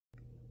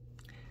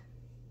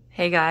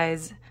Hey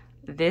guys,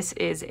 this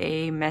is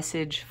a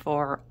message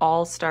for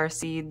all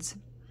starseeds.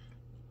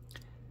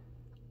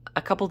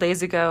 A couple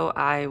days ago,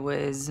 I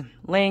was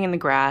laying in the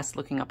grass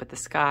looking up at the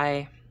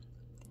sky,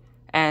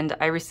 and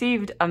I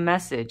received a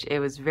message. It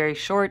was very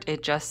short.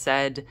 It just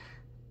said,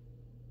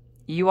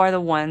 "You are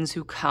the ones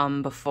who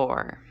come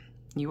before.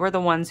 You are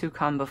the ones who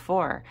come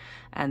before."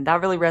 And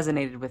that really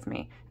resonated with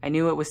me. I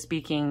knew it was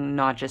speaking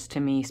not just to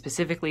me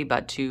specifically,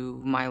 but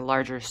to my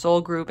larger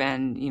soul group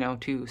and,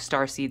 to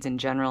starseeds in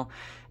general.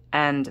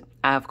 And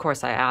of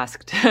course I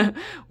asked,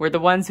 we're the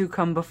ones who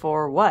come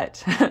before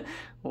what?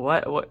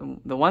 what?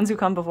 The ones who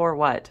come before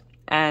what?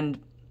 And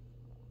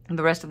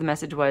the rest of the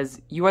message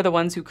was, you are the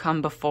ones who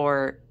come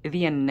before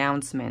the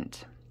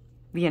announcement.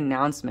 The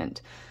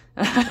announcement.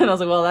 And I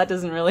was like, well, that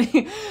doesn't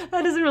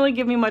really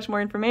give me much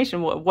more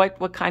information.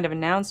 What kind of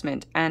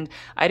announcement? And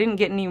I didn't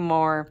get any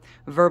more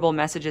verbal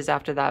messages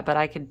after that, but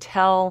I could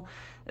tell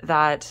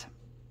that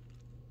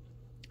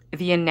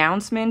the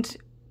announcement,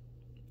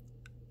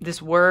 this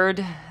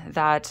word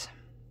that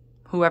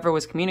whoever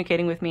was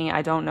communicating with me,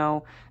 I don't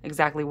know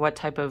exactly what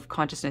type of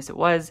consciousness it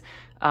was.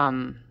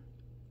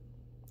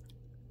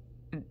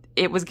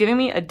 It was giving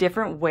me a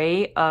different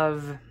way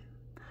of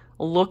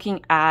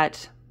looking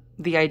at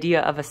the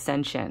idea of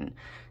ascension.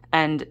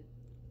 And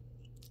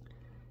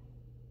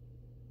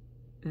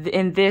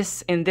in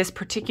this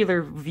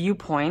particular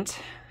viewpoint,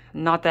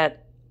 not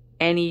that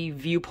any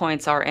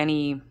viewpoints are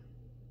any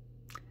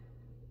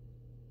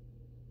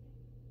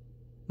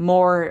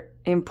more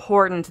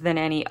important than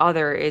any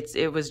other,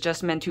 it was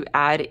just meant to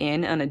add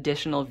in an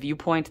additional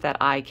viewpoint that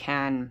I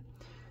can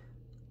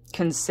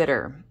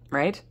consider,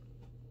 right?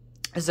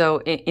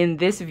 So in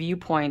this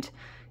viewpoint,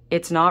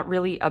 it's not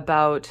really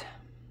about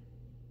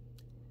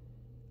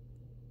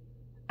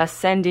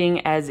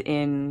ascending as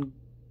in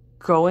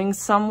going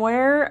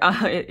somewhere.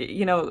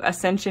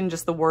 Ascension,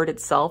 just the word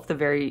itself, the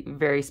very,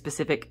 very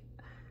specific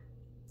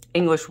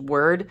English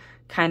word,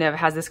 kind of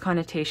has this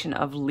connotation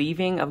of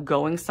leaving, of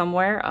going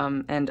somewhere,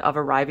 and of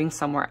arriving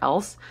somewhere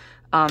else.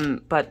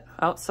 But,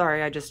 oh,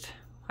 sorry, I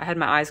had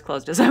my eyes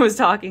closed as I was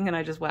talking and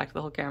I just whacked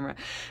the whole camera.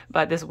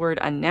 But this word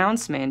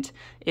announcement,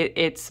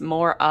 it's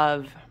more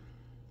of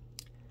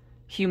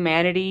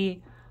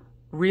humanity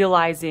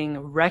realizing,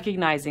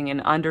 recognizing, and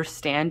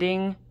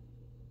understanding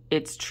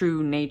its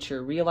true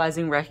nature,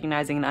 realizing,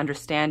 recognizing, and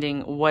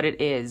understanding what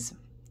it is,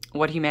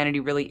 what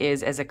humanity really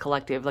is as a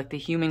collective, like the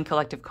human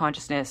collective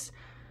consciousness,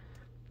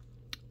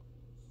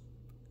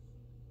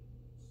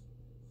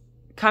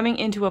 coming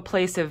into a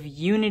place of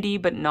unity,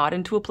 but not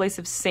into a place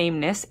of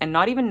sameness, and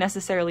not even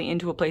necessarily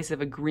into a place of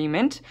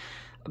agreement,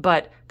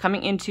 but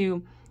coming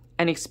into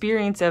an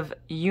experience of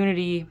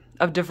unity,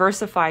 of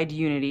diversified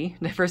unity,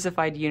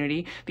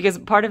 because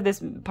part of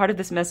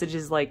this message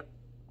is like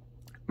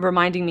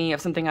reminding me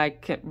of something I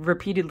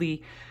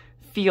repeatedly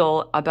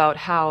feel about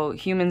how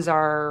humans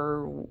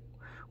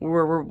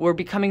we're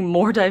becoming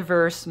more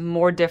diverse,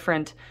 more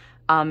different,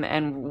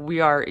 and we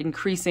are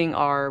increasing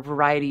our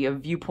variety of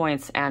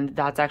viewpoints, and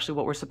that's actually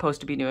what we're supposed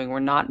to be doing. We're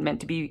not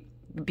meant to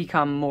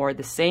become more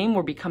the same.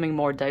 We're becoming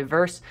more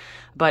diverse,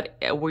 but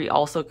we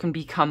also can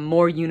become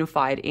more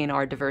unified in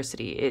our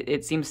diversity.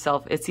 It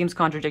seems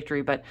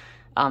contradictory, but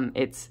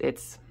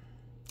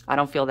I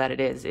don't feel that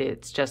it is.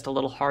 It's just a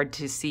little hard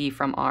to see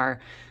from our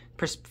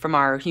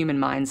human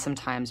minds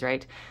sometimes,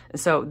 right?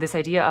 So this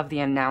idea of the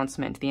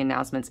announcements,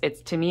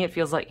 to me, it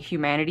feels like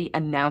humanity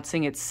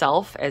announcing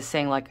itself as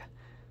saying, like,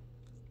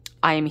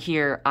 I am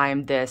here, I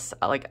am this,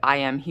 like, I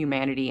am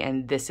humanity,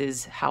 and this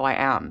is how I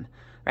am,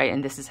 right?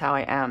 And this is how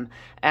I am.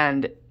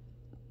 And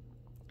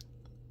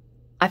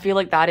I feel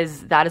like that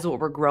is what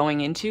we're growing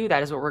into,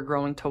 that is what we're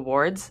growing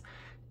towards.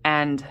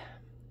 And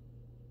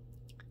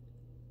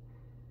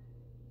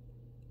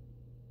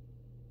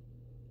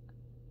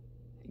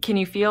can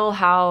you feel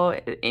how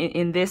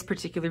in this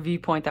particular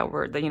viewpoint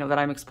that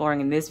I'm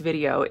exploring in this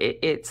video,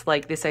 it's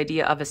like this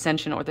idea of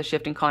ascension or the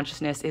shift in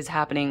consciousness is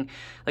happening,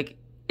 like,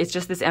 it's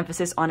just this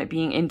emphasis on it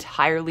being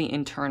entirely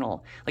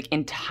internal, like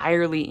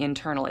entirely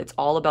internal. It's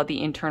all about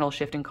the internal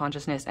shift in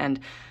consciousness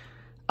and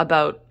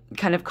about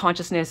kind of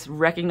consciousness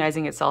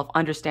recognizing itself,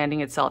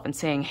 understanding itself, and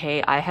saying,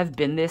 hey, I have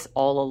been this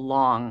all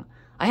along.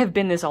 I have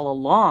been this all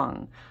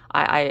along.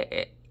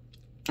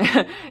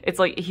 It's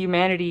like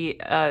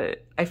humanity,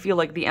 I feel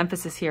like the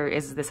emphasis here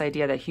is this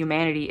idea that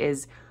humanity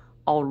is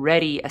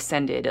already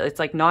ascended. It's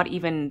like not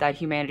even that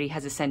humanity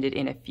has ascended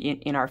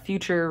in our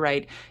future,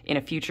 right? In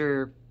a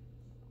future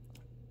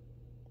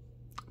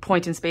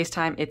point in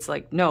space-time. It's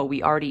like, no,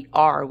 we already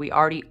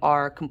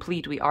are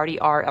complete. We already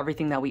are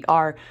everything that we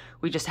are.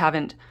 We just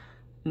haven't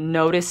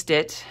noticed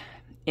it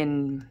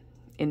in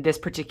this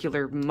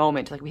particular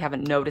moment. Like, we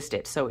haven't noticed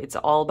it. So it's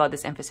all about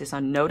this emphasis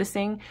on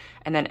noticing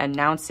and then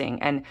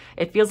announcing. And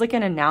it feels like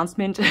an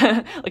announcement,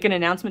 like an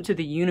announcement to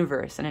the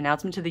universe,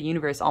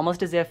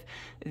 almost as if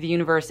the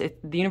universe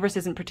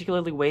isn't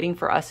particularly waiting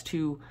for us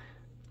to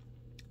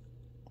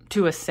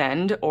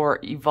ascend or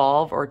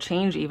evolve or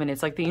change even.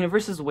 It's like the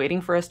universe is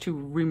waiting for us to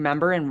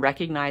remember and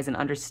recognize and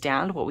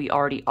understand what we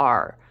already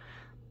are.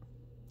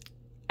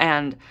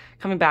 And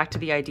coming back to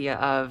the idea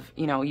of,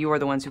 you know, you are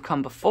the ones who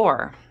come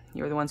before.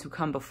 You're the ones who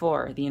come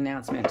before the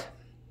announcement.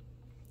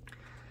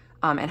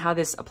 And how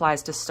this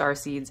applies to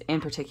starseeds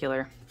in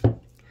particular.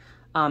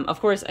 Of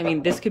course, I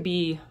mean, this could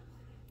be,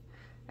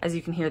 as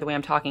you can hear the way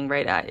I'm talking,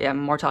 right? I'm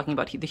more talking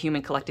about the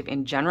human collective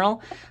in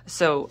general.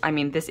 So, I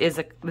mean, this is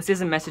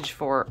a message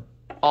for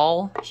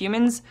all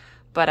humans,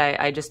 but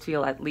I just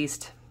feel, at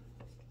least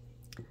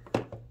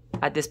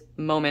at this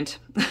moment,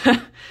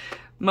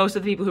 most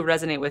of the people who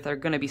resonate with are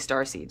going to be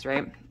starseeds,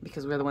 right?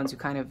 Because we're the ones who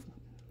kind of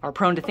are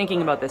prone to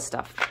thinking about this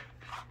stuff.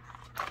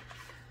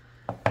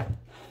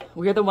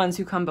 We're the ones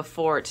who come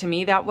before. To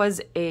me, that was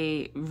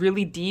a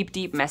really deep,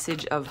 deep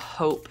message of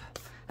hope.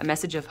 A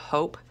message of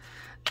hope.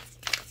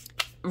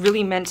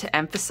 Really meant to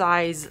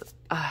emphasize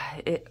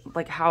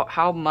like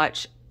how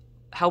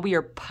we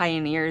are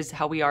pioneers,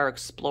 how we are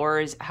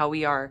explorers, how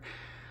we are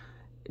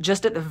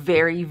just at the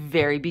very,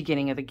 very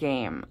beginning of the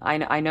game.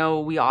 I know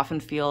we often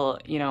feel,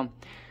 you know,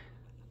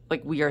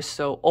 like we are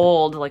so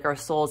old, like our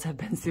souls have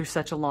been through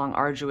such a long,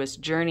 arduous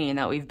journey, and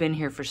that we've been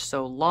here for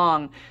so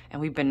long,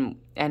 and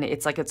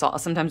it's like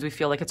sometimes we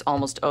feel like it's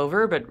almost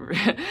over, but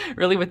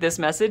really with this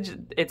message,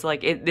 it's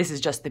like this is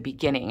just the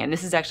beginning, and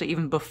this is actually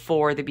even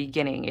before the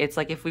beginning. It's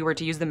like if we were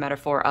to use the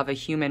metaphor of a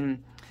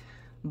human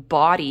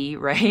body,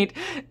 right?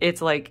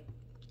 It's like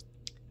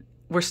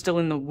we're still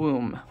in the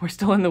womb. We're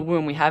still in the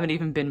womb. We haven't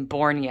even been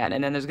born yet.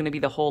 And then there's going to be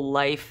the whole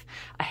life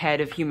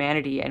ahead of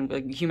humanity.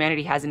 And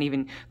humanity hasn't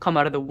even come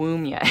out of the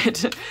womb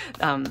yet.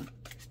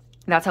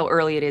 That's how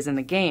early it is in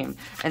the game.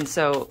 And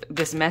so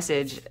this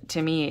message,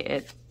 to me,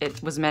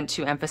 it was meant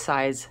to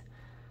emphasize,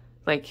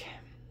 like,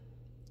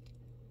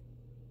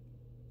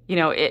 you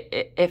know,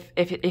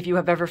 if you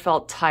have ever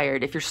felt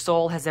tired, if your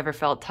soul has ever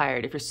felt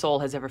tired, if your soul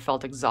has ever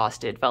felt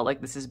exhausted, felt like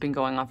this has been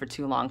going on for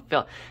too long,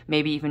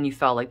 maybe even you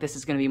felt like this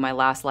is going to be my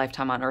last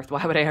lifetime on Earth,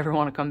 why would I ever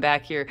want to come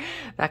back here,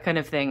 that kind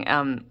of thing.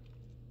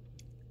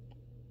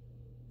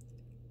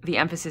 The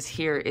emphasis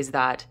here is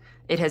that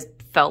it has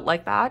felt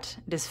like that.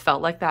 It has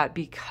felt like that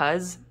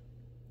because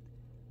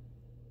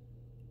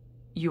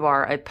you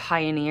are a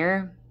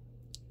pioneer,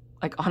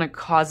 like on a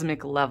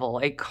cosmic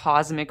level, a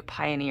cosmic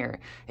pioneer,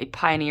 a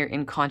pioneer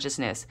in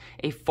consciousness,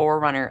 a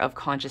forerunner of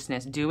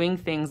consciousness, doing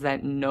things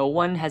that no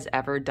one has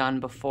ever done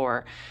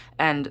before.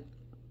 And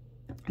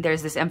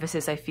there's this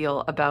emphasis I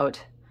feel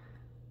about,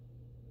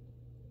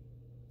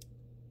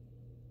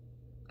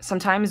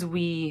 sometimes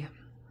we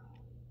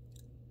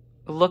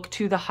look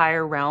to the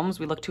higher realms,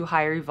 we look to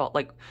higher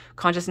like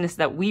consciousness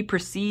that we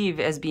perceive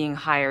as being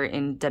higher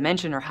in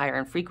dimension or higher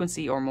in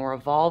frequency or more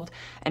evolved,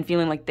 and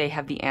feeling like they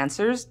have the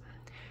answers.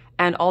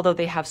 And although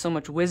they have so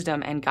much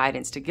wisdom and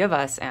guidance to give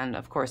us, and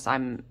of course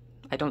I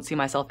don't see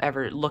myself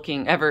ever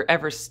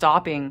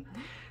stopping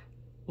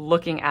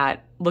looking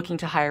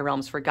to higher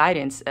realms for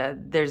guidance,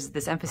 there's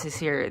this emphasis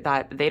here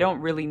that they don't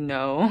really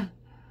know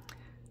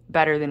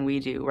better than we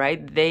do,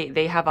 right?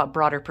 They have a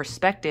broader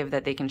perspective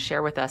that they can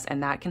share with us,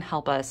 and that can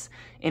help us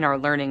in our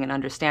learning and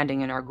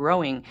understanding and our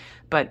growing.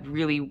 But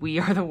really, we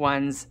are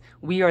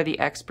the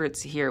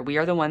experts here. We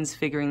are the ones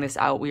figuring this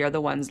out. We are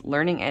the ones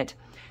learning it.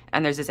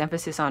 And there's this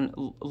emphasis on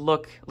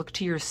look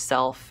to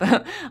yourself,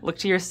 look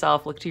to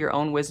yourself, look to your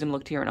own wisdom,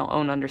 look to your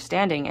own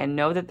understanding, and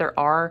know that there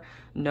are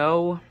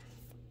no,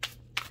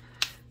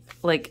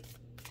 like,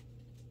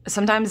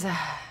 sometimes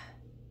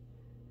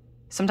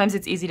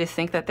it's easy to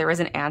think that there is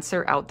an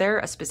answer out there,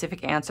 a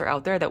specific answer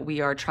out there that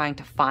we are trying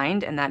to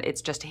find, and that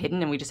it's just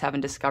hidden and we just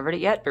haven't discovered it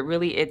yet. But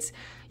really,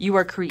 you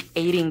are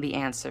creating the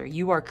answer.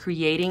 You are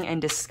creating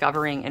and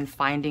discovering and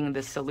finding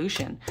the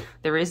solution.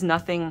 There is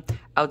nothing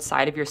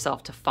outside of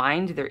yourself to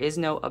find. There is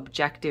no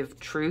objective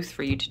truth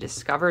for you to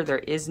discover. There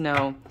is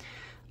no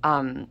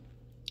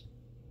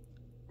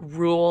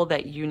rule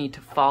that you need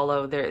to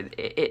follow.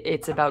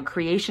 It's about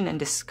creation and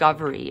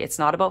discovery. It's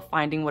not about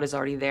finding what is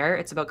already there.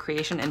 It's about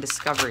creation and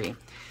discovery,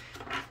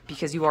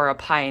 because you are a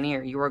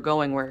pioneer. You are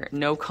going where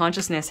no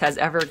consciousness has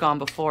ever gone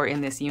before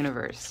in this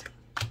universe.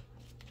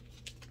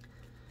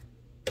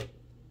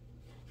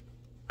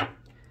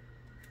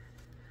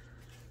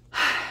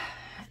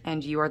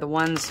 And you are the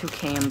ones who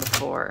came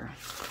before.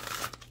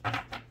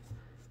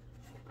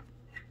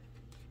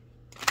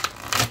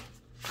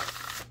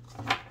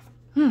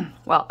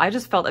 Well, I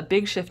just felt a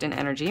big shift in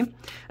energy.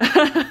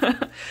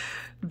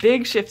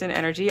 Big shift in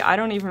energy. I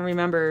don't even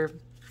remember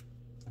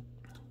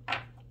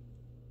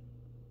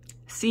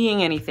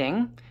seeing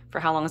anything. For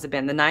how long has it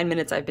been? The 9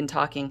 minutes I've been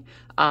talking.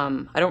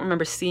 I don't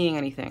remember seeing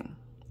anything.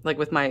 Like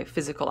with my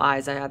physical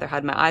eyes, I either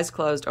had my eyes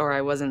closed or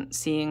I wasn't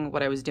seeing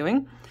what I was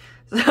doing.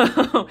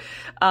 So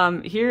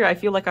here I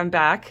feel like I'm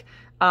back.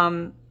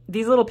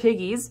 These little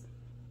piggies,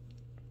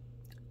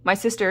 my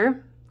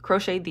sister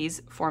crocheted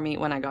these for me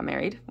when I got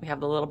married. We have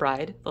the little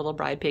bride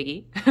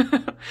piggy,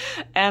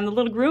 and the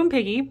little groom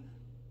piggy.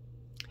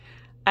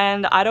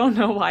 And I don't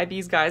know why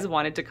these guys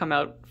wanted to come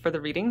out for the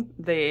reading.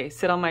 They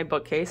sit on my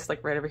bookcase,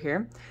 like right over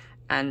here.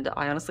 And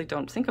I honestly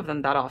don't think of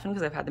them that often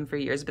because I've had them for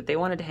years, but they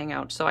wanted to hang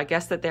out. So I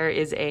guess that there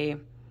is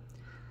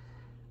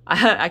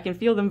I can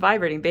feel them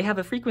vibrating. They have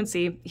a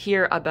frequency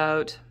here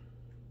about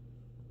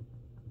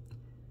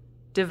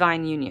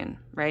divine union,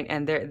 right?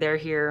 And they're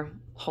here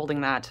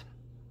holding that.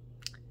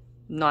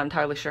 Not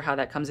entirely sure how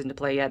that comes into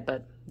play yet,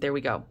 but there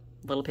we go,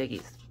 little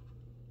piggies.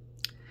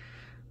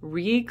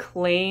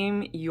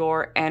 Reclaim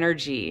your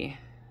energy.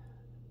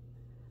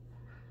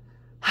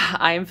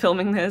 I am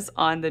filming this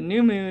on the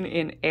new moon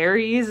in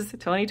Aries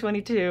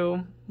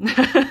 2022.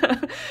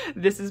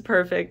 This is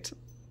perfect.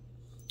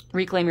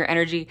 Reclaim your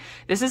energy.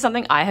 This is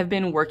something I have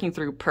been working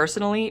through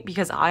personally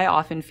because I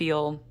often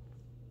feel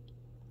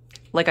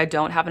like I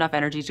don't have enough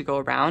energy to go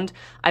around.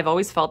 I've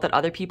always felt that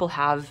other people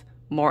have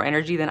more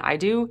energy than I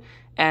do,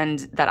 and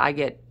that I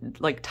get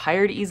like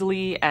tired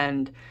easily,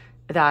 and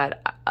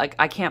that like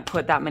I can't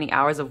put that many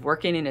hours of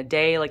work in a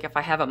day. Like if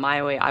I have it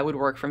my way, I would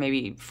work for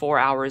maybe 4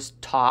 hours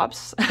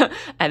tops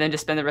and then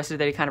just spend the rest of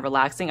the day kind of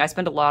relaxing. I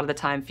spend a lot of the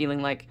time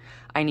feeling like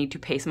I need to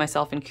pace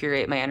myself and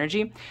curate my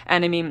energy.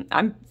 And I mean,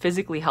 I'm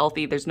physically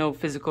healthy. There's no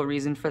physical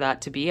reason for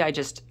that to be.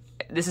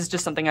 This is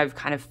just something I've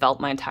kind of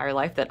felt my entire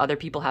life, that other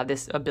people have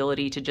this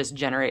ability to just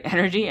generate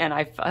energy. And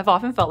I've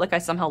often felt like I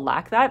somehow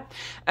lack that.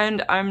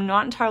 And I'm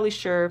not entirely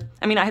sure.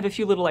 I mean, I have a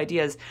few little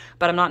ideas,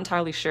 but I'm not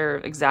entirely sure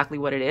exactly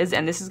what it is.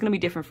 And this is going to be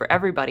different for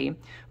everybody,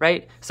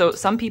 right? So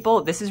some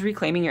people, this is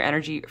reclaiming your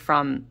energy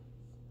from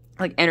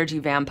like energy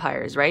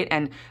vampires,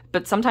 right?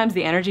 But sometimes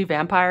the energy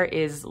vampire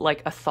is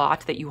like a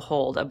thought that you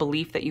hold, a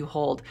belief that you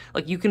hold.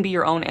 Like you can be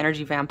your own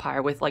energy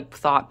vampire with like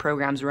thought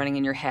programs running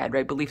in your head,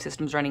 right? Belief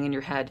systems running in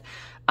your head.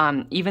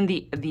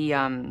 Even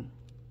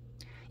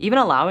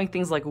allowing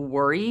things like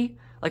worry,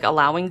 like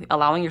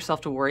allowing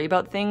yourself to worry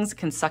about things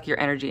can suck your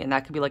energy, and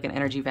that could be like an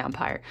energy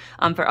vampire.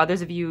 For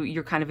others of you,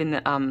 you're kind of in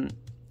the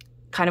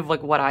kind of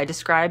like what I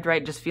described,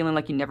 right? Just feeling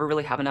like you never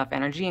really have enough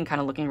energy and kind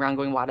of looking around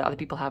going, why do other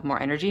people have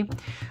more energy?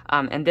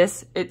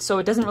 So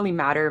it doesn't really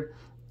matter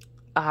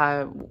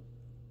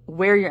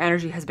where your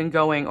energy has been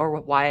going or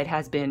why it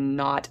has been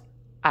not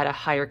at a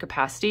higher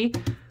capacity.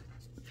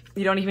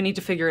 You don't even need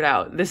to figure it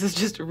out. This is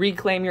just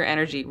reclaim your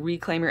energy,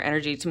 reclaim your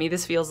energy. To me,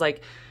 this feels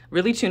like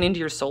really tune into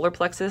your solar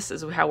plexus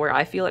is where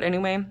I feel it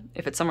anyway.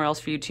 If it's somewhere else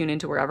for you, tune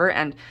into wherever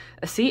and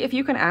see if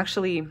you can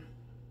actually.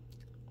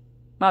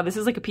 Wow, this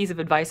is like a piece of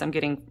advice I'm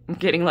getting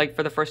like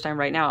for the first time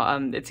right now.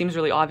 It seems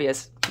really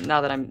obvious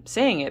now that I'm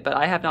saying it, but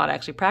I have not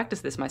actually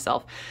practiced this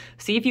myself.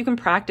 See if you can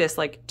practice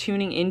like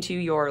tuning into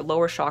your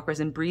lower chakras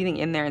and breathing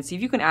in there, and see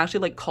if you can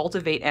actually like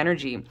cultivate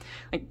energy,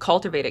 like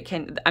cultivate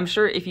it. I'm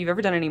sure if you've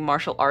ever done any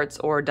martial arts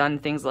or done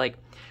things like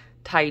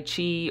Tai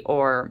Chi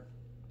or,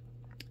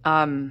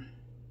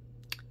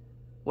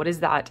 what is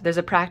that? There's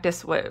a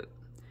practice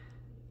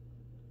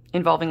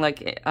involving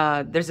like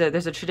there's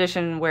a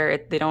tradition where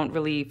they don't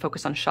really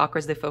focus on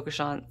chakras. They focus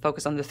on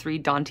the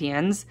three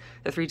dantians.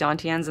 The three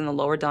dantians, and the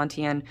lower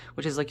dantian,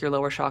 which is like your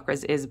lower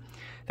chakras, is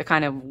the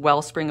kind of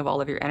wellspring of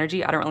all of your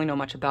energy. I don't really know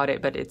much about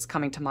it, but it's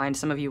coming to mind.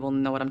 Some of you will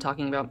know what I'm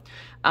talking about.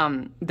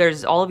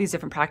 There's all of these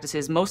different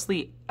practices,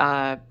 mostly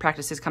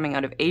practices coming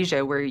out of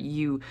Asia, where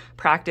you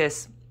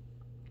practice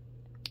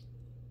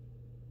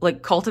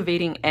like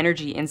cultivating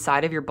energy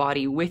inside of your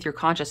body with your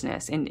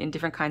consciousness in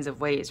different kinds of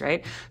ways,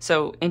 right?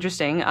 So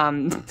interesting.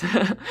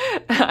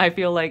 I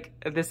feel like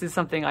this is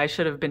something I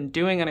should have been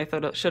doing and I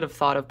should have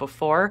thought of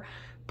before,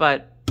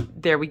 but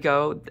there we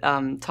go.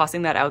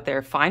 Tossing that out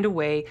there. Find a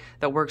way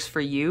that works for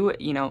you.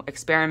 You know,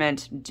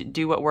 experiment,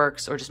 do what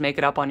works, or just make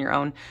it up on your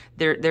own.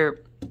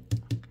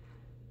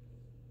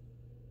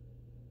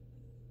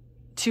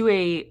 To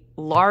a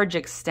large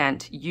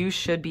extent, you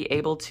should be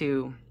able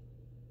to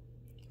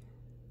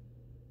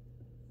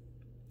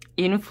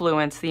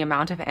influence the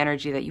amount of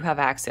energy that you have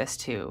access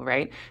to,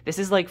 right? This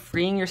is like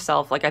freeing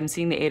yourself, like I'm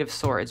seeing the Eight of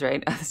Swords,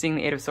 right? Seeing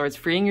the Eight of Swords,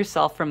 freeing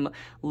yourself from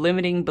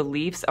limiting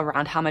beliefs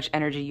around how much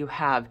energy you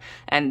have.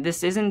 And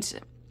this is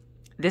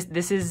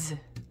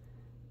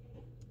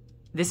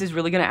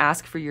really going to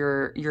ask for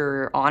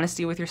your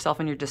honesty with yourself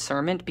and your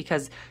discernment,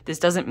 because this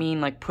doesn't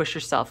mean like push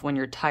yourself when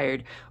you're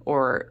tired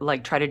or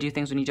like try to do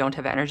things when you don't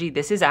have energy.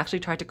 This is actually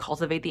try to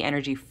cultivate the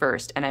energy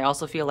first. And I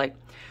also feel like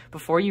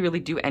before you really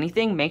do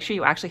anything, make sure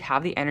you actually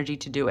have the energy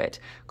to do it.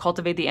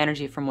 Cultivate the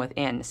energy from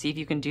within. See if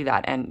you can do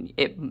that. And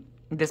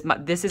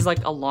this is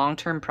like a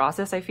long-term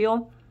process, I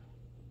feel.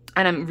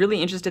 And I'm really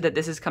interested that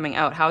this is coming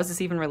out. How is this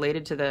even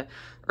related to the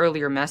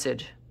earlier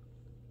message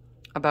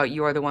about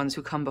you are the ones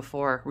who come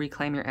before?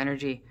 Reclaim your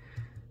energy.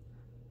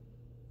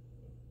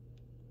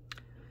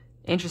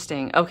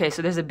 Interesting. Okay,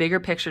 so there's a bigger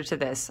picture to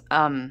this.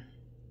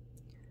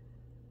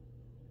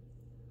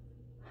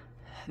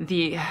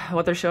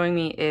 What they're showing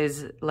me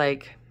is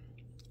like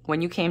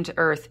when you came to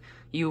Earth,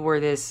 you were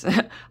this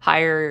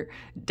higher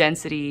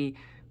density,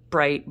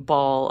 bright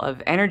ball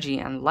of energy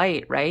and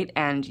light, right?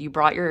 And you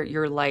brought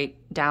your light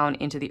down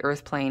into the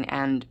earth plane,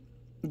 and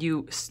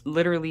you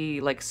literally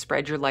like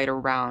spread your light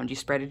around. You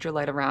spreaded your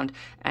light around,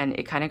 and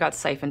it kind of got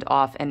siphoned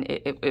off. And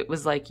it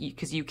was like,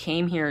 because you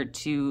came here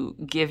to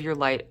give your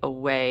light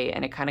away,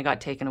 and it kind of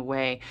got taken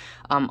away.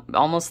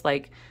 Almost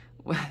like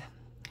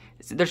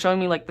they're showing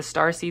me like the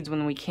Starseeds.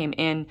 When we came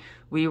in,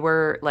 we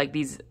were like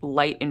these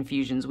light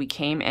infusions. We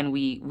came and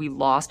we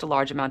lost a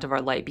large amount of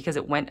our light because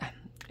it went.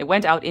 it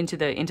went out into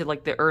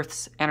like the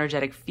Earth's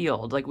energetic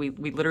field. Like we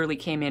literally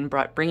came in,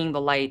 bringing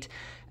the light,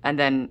 and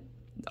then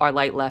our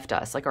light left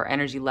us, like our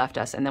energy left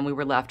us, and then we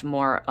were left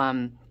more.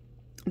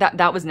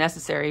 That was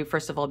necessary,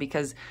 first of all,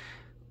 because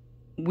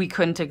we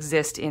couldn't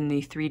exist in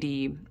the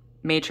 3D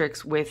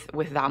matrix with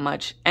that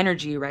much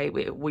energy, right?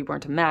 We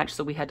weren't a match,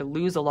 so we had to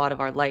lose a lot of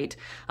our light.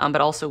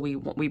 But also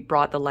we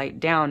brought the light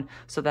down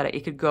so that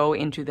it could go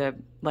into the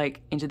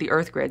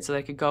Earth grid, so that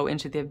it could go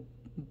into the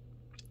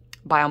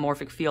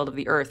biomorphic field of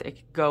the Earth. It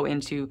could go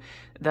into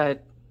the,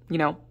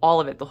 all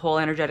of it, the whole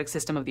energetic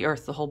system of the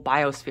Earth, the whole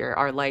biosphere.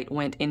 Our light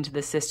went into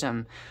the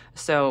system.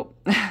 So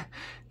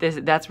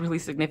that's really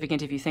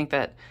significant if you think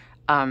that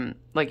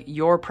like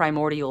your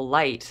primordial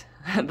light,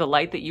 the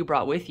light that you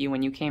brought with you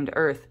when you came to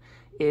Earth,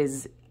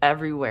 is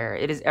everywhere.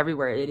 It is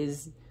everywhere. It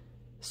is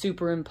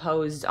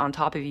superimposed on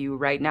top of you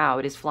right now.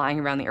 It is flying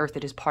around the Earth.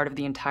 It is part of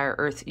the entire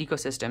Earth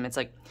ecosystem. It's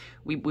like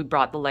we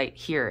brought the light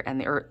here,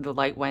 and the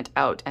light went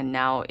out, and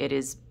now it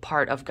is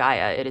part of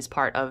Gaia. It is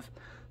part of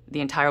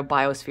the entire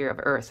biosphere of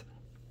Earth.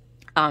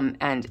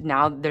 And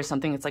now there's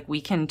something, it's like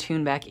we can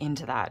tune back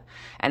into that.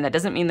 And that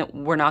doesn't mean that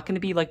we're not going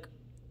to be like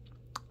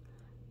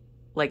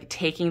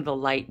taking the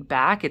light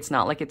back. It's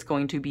not like it's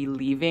going to be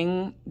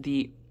leaving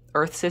the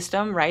Earth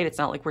system, right? It's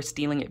not like we're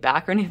stealing it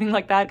back or anything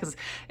like that,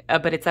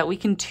 but it's that we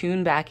can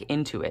tune back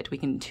into it. We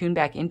can tune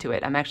back into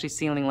it. I'm actually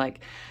feeling like,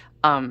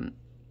 for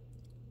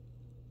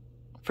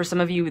some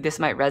of you, this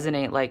might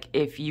resonate. Like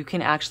if you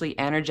can actually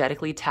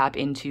energetically tap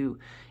into,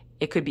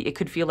 it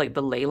could feel like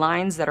the ley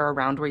lines that are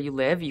around where you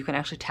live. You can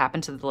actually tap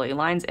into the ley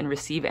lines and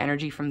receive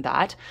energy from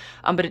that.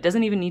 But it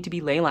doesn't even need to be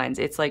ley lines.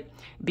 It's like,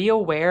 be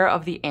aware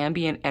of the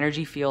ambient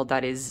energy field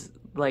that is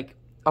like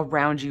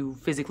around you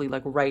physically,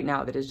 like right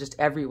now, that is just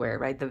everywhere,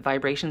 right? The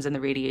vibrations and the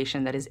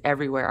radiation that is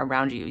everywhere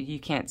around you. You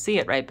can't see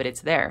it, right? But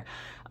it's there.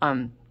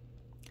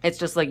 It's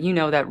just like,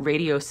 that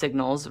radio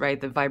signals,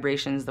 right? The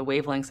vibrations, the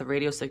wavelengths of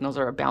radio signals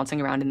are bouncing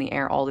around in the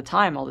air all the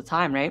time,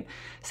 right?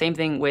 Same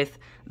thing with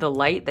the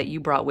light that you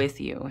brought with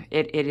you.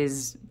 It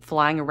is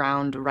flying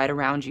around right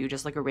around you,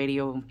 just like a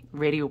radio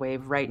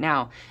wave right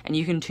now. And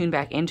you can tune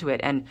back into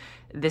it. And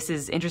this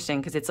is interesting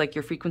because it's like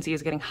your frequency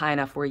is getting high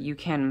enough where you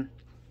can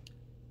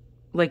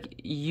like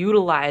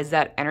utilize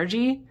that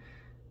energy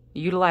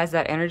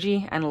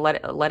and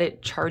let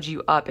it charge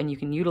you up, and you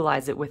can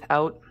utilize it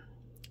without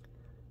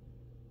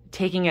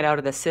taking it out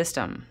of the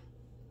system.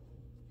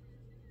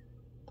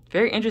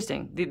 Very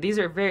interesting. These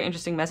are very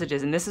interesting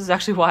messages, and this is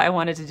actually why I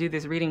wanted to do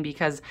this reading,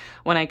 because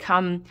when I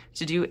come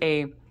to do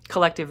a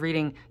collective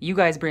reading, you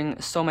guys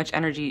bring so much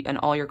energy and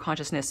all your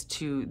consciousness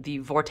to the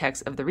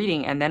vortex of the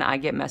reading, and then I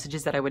get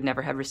messages that I would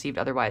never have received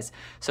otherwise.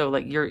 So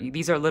like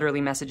these are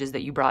literally messages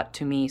that you brought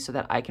to me so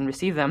that I can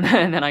receive them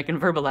and then I can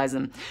verbalize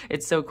them.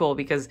 It's so cool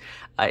because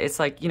it's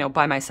like,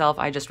 by myself,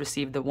 I just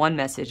received the one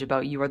message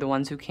about you are the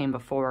ones who came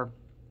before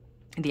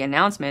the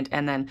announcement,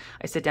 and then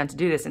I sit down to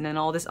do this, and then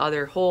all this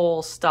other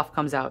whole stuff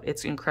comes out.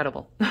 It's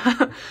incredible.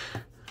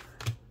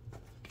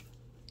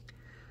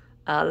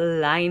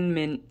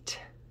 Alignment.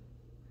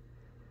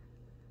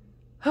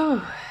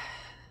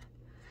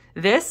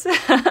 This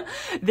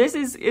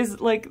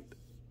is like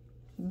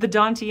the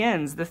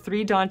Dantians, the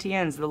 3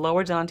 Dantians, the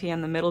lower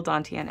Dantian, the middle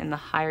Dantian, and the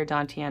higher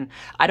Dantian.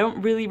 I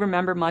don't really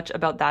remember much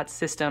about that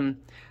system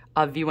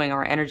of viewing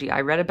our energy.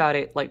 I read about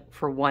it like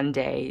for one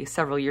day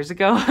several years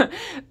ago,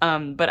 but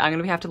I'm going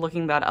to have to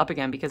looking that up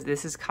again because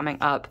this is coming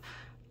up.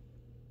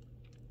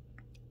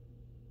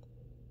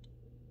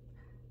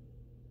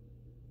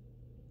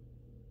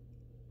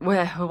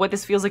 What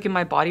this feels like in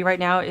my body right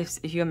now is,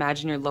 if you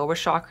imagine your lower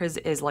chakras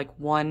is like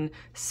one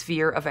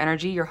sphere of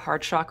energy, your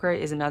heart chakra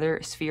is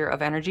another sphere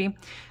of energy.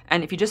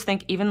 And if you just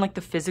think, even like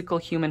the physical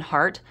human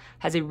heart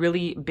has a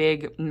really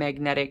big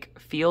magnetic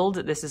field.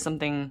 This is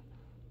something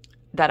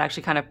that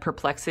actually kind of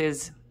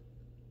perplexes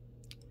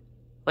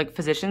like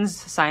physicians,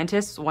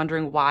 scientists,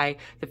 wondering why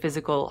the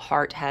physical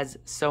heart has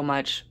so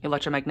much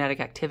electromagnetic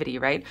activity,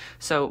 right?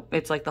 So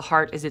it's like the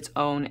heart is its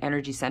own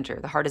energy center.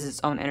 The heart is its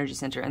own energy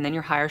center. And then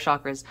your higher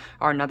chakras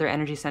are another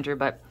energy center,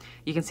 but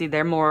you can see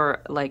they're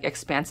more like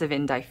expansive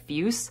and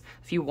diffuse.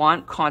 If you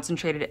want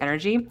concentrated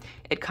energy,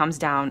 it comes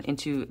down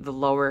into the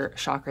lower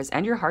chakras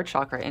and your heart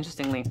chakra,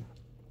 interestingly.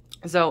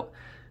 So,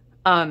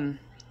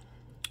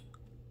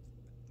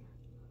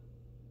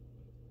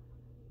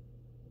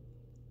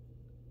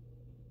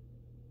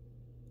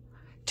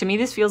 to me,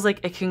 this feels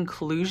like a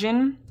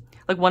conclusion.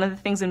 Like one of the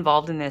things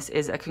involved in this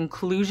is a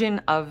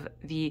conclusion of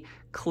the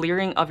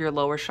clearing of your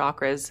lower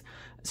chakras.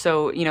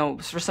 So,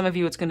 for some of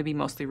you, it's going to be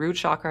mostly root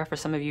chakra. For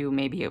some of you,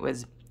 maybe it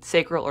was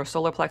sacral or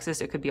solar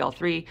plexus. It could be all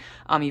 3.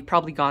 You've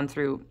probably gone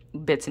through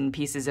bits and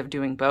pieces of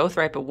doing both,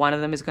 right? But one of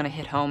them is going to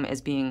hit home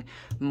as being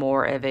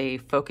more of a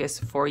focus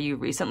for you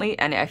recently.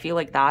 And I feel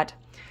like that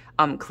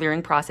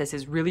clearing process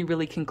is really,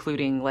 really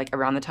concluding, like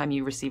around the time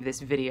you receive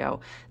this video.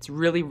 It's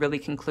really, really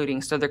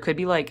concluding. So there could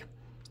be like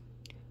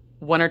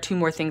 1 or 2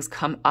 more things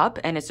come up,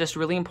 and it's just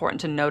really important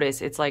to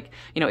notice. It's like,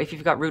 if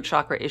you've got root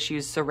chakra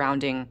issues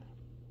surrounding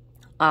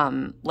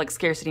like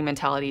scarcity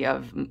mentality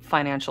of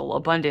financial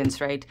abundance,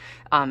 right?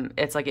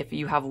 It's like if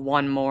you have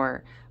one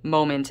more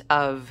moment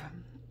of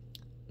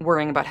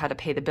worrying about how to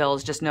pay the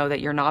bills, just know that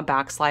you're not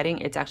backsliding.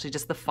 It's actually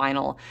just the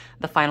final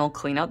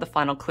clean out, the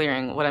final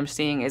clearing. What I'm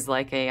seeing is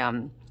like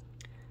a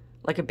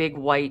big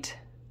white,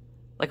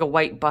 like a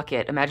white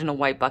bucket. Imagine a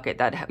white bucket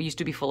that used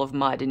to be full of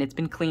mud and it's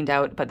been cleaned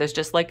out, but there's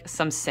just like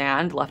some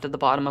sand left at the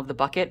bottom of the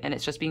bucket and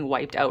it's just being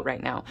wiped out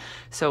right now.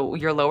 So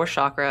your lower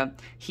chakra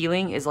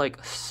healing is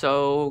like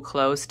so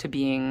close to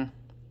being,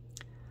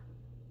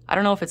 I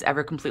don't know if it's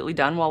ever completely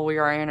done while we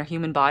are in our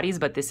human bodies,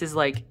 but this is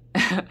like,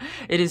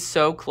 it is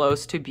so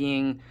close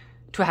to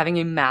having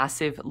a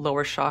massive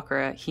lower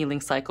chakra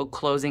healing cycle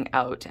closing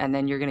out. And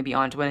then you're going to be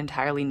onto an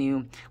entirely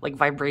new like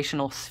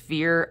vibrational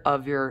sphere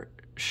of your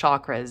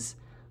chakras.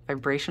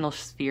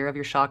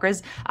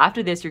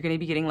 After this, you're going to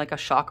be getting like a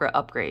chakra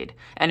upgrade.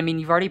 And I mean,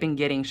 you've already been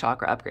getting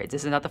chakra upgrades.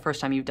 This is not the first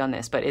time you've done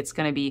this, but it's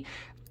going to be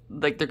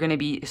like, they're going to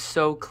be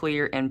so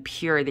clear and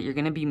pure that you're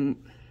going to be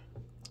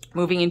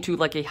moving into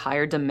like a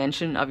higher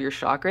dimension of your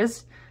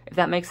chakras, if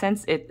that makes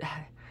sense.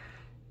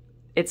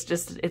 It's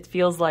just, it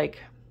feels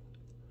like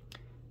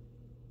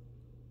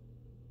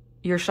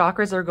your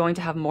chakras are going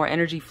to have more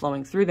energy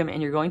flowing through them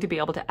and you're going to be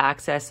able to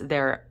access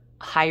their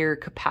higher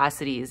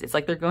capacities. It's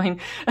like they're going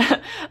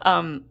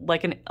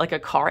like a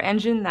car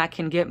engine that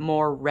can get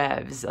more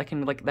revs, that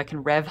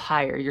can rev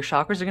higher. Your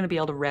chakras are going to be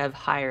able to rev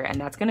higher,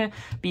 and that's going to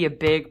be a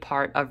big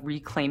part of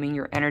reclaiming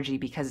your energy,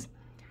 because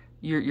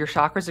your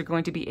chakras are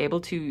going to be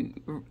able to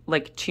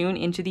like tune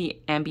into the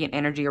ambient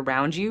energy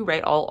around you,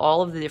 right?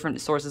 All of the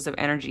different sources of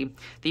energy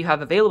that you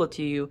have available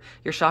to you.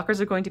 Your chakras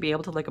are going to be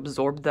able to like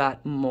absorb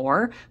that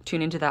more,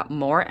 tune into that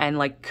more, and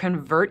like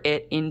convert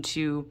it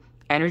into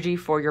energy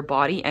for your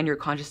body and your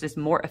consciousness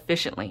more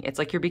efficiently. It's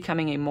like you're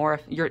becoming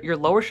your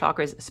lower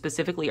chakras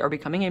specifically are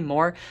becoming a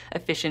more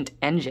efficient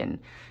engine.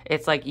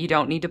 It's like you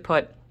don't need to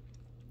put,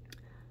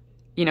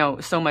 you know,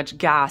 so much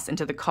gas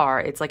into the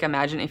car. It's like,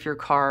 imagine if your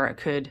car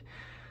could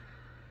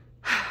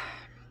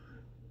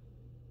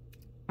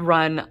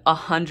run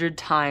 100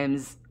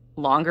 times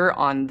longer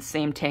on the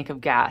same tank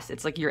of gas.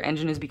 It's like your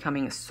engine is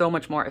becoming so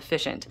much more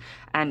efficient,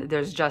 and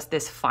there's just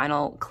this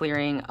final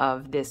clearing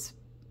of this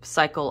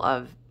cycle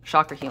of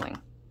chakra healing.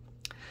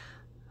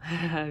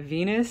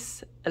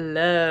 Venus,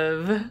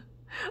 love.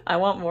 I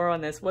want more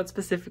on this. What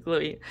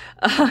specifically?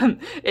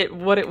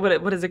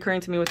 What is occurring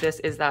to me with this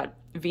is that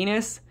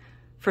Venus,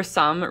 for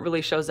some, it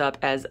really shows up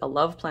as a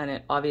love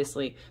planet,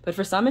 obviously, but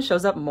for some it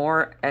shows up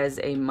more as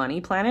a money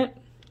planet.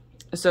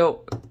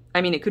 So, I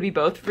mean, it could be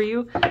both for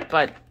you,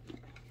 but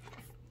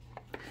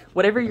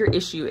whatever your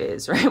issue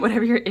is, right?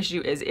 Whatever your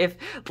issue is, if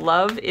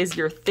love is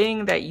your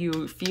thing that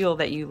you feel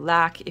that you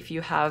lack, if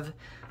you have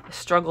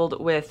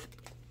struggled with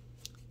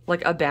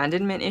like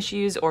abandonment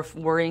issues or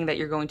worrying that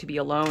you're going to be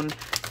alone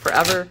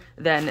forever,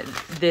 then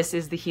this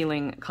is the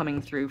healing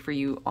coming through for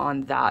you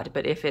on that.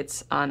 But if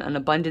it's on an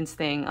abundance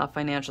thing, a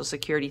financial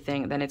security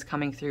thing, then it's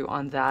coming through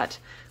on that.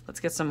 Let's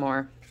get some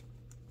more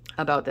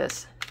about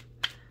this.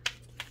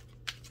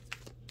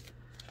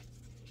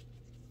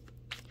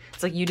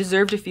 It's like you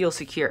deserve to feel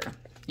secure.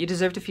 You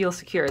deserve to feel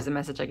secure is the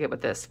message I get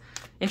with this.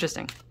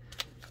 Interesting.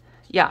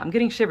 Yeah, I'm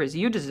getting shivers.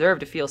 You deserve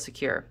to feel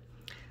secure.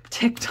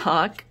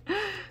 TikTok.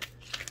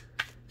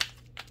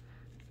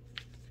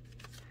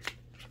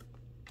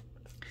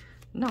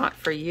 Not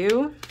for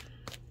you.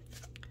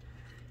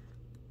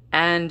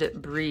 And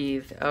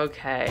breathe.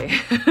 Okay.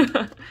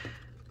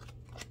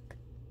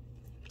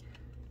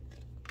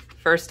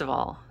 First of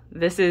all,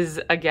 this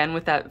is again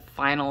with that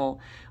final,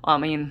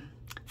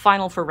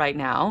 final for right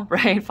now,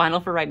 right? Final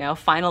for right now.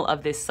 Final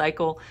of this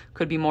cycle.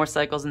 Could be more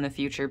cycles in the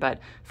future, but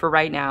for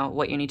right now,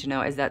 what you need to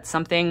know is that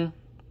something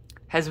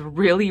has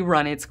really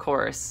run its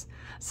course.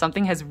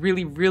 Something has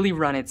really, really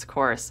run its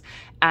course.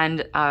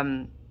 And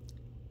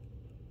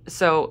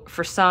so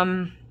for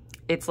some,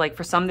 it's like,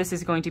 for some, this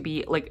is going to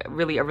be like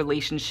really a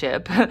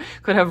relationship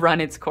could have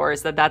run its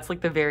course. That's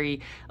like the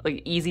very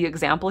like easy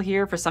example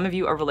here. For some of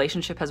you, a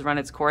relationship has run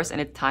its course and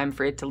it's time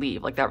for it to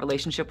leave. Like that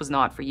relationship was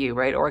not for you,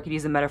 right? Or I could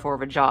use a metaphor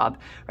of a job,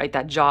 right?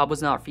 That job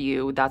was not for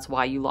you. That's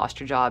why you lost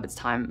your job. It's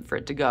time for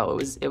it to go.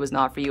 It was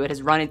not for you. It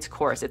has run its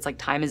course. It's like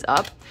time is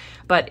up.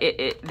 But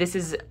this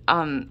is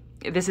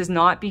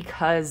not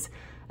because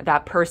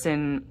that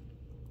person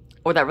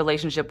or that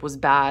relationship was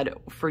bad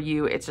for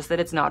you. It's just that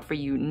it's not for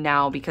you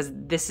now, because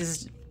this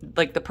is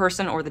like the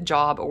person or the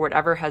job or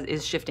whatever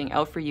is shifting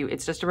out for you.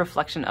 It's just a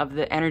reflection of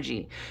the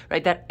energy,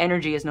 right? That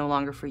energy is no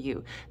longer for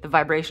you. The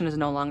vibration is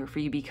no longer for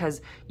you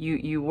because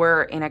you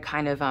were in a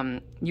kind of,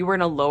 you were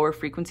in a lower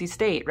frequency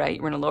state, right?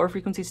 You were in a lower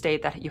frequency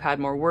state that you had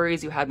more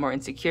worries, you had more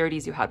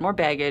insecurities, you had more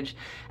baggage,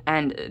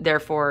 and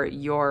therefore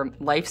your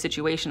life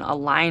situation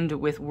aligned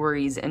with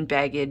worries and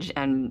baggage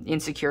and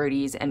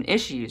insecurities and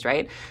issues,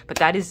 right? But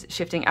that is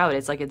shifting out.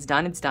 It's like, it's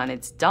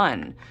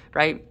done,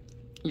 right?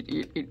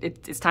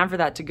 it's time for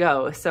that to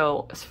go.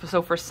 So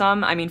for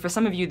some, I mean, for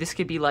some of you, this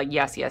could be like,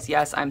 yes, yes,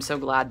 yes, I'm so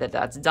glad that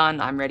that's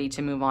done. I'm ready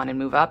to move on and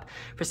move up.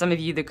 For some of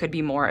you, there could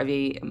be more of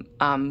a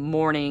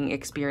mourning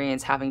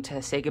experience, having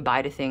to say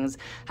goodbye to things,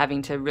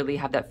 having to really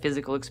have that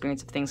physical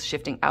experience of things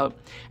shifting out.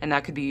 And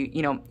that could be,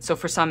 you know, so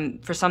for some,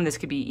 this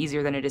could be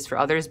easier than it is for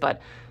others,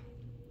 but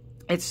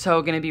it's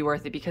so going to be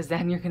worth it, because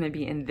then you're going to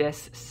be in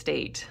this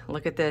state.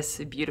 Look at this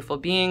beautiful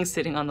being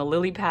sitting on the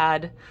lily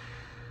pad.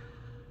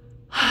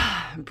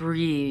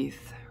 Breathe,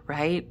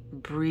 right?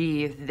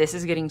 Breathe. This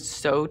is getting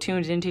so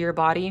tuned into your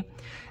body.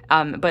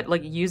 But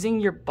like using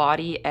your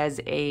body as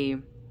a,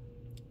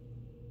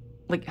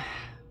 like,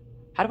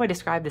 how do I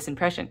describe this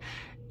impression?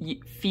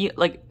 You feel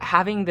like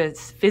having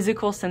this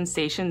physical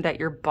sensation that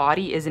your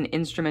body is an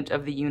instrument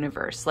of the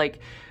universe. Like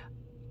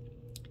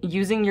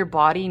using your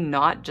body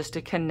not just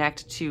to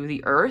connect to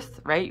the earth,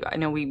 right? I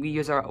know we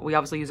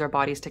obviously use our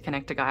bodies to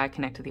connect to Gaia,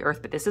 connect to the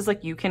earth, but this is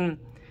like you can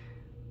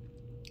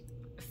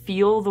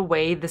feel the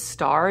way the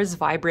stars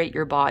vibrate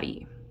your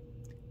body,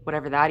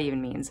 whatever that even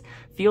means.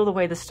 Feel the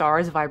way the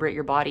stars vibrate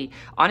your body.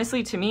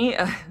 Honestly, to me,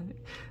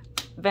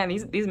 man,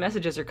 these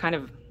messages are kind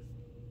of,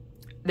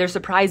 they're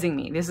surprising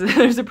me.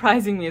 They're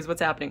surprising me is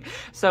what's happening.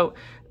 So,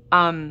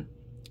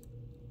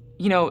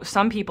 you know,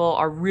 some people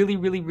are really,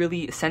 really,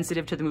 really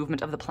sensitive to the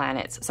movement of the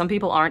planets. Some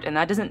people aren't, and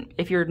that doesn't,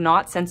 if you're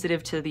not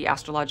sensitive to the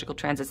astrological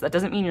transits, that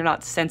doesn't mean you're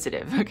not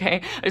sensitive,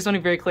 okay? I just want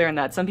to be very clear on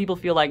that. Some people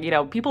feel like, you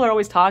know, people are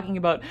always talking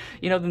about,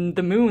 you know,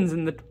 the moons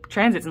and the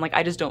transits, and like,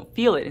 I just don't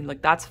feel it, and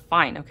like, that's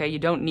fine, okay? You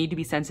don't need to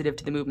be sensitive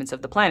to the movements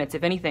of the planets.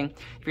 If anything,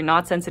 if you're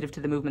not sensitive to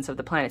the movements of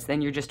the planets,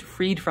 then you're just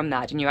freed from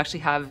that, and you actually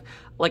have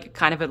like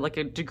kind of like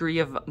a degree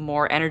of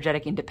more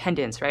energetic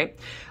independence, right?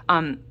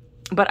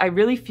 But I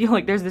really feel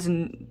like there's this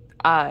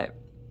a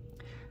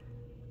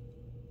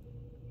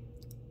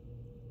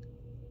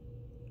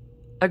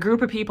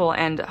group of people,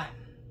 and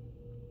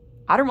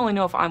I don't really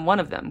know if I'm one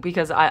of them,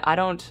 because I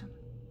don't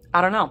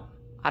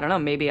know,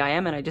 maybe I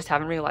am and I just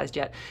haven't realized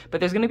yet.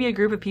 But there's going to be a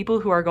group of people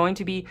who are going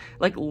to be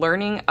like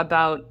learning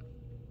about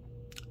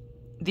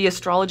the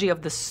astrology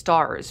of the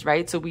stars,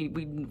 right? So we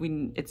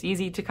it's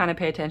easy to kind of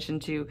pay attention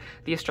to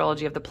the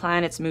astrology of the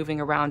planets moving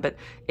around, but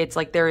it's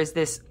like there is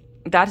this,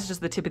 that is just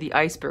the tip of the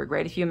iceberg,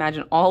 right? If you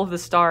imagine all of the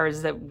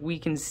stars that we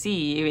can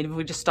see, even if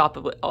we just stop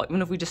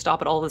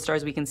at all the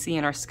stars we can see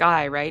in our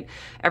sky, right?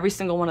 Every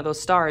single one of those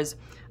stars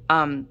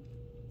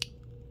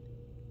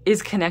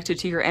is connected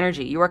to your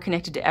energy. You are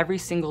connected to every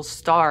single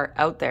star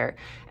out there.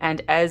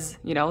 And as,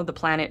 you know, the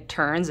planet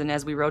turns, and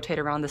as we rotate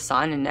around the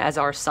sun, and as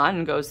our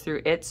sun goes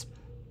through its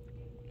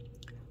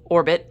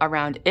orbit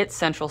around its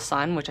central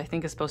sun, which I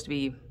think is supposed to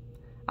be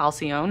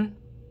Alcyone.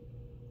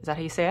 Is that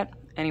how you say it?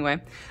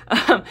 Anyway,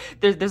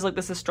 there's like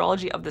this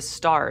astrology of the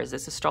stars,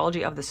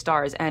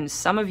 and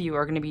some of you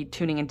are going to be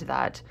tuning into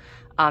that,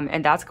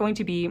 and that's going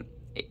to be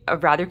a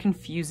rather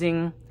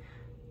confusing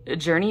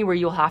journey where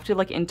you'll have to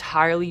like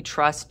entirely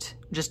trust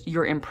just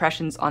your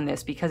impressions on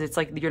this, because it's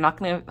like you're not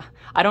going to,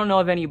 I don't know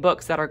of any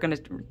books that are going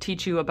to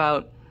teach you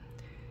about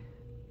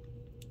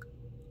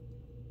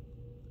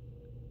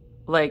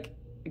like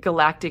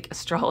galactic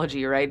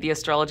astrology, right? The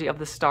astrology of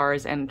the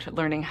stars, and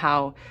learning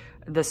how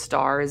the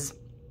stars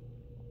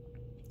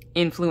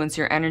influence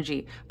your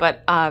energy.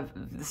 But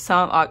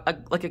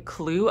like a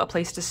clue, a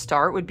place to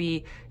start would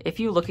be if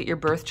you look at your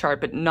birth chart,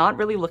 but not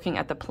really looking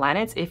at the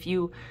planets. If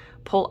you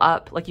pull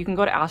up, like you can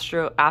go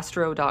to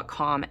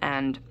astro.com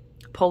and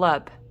pull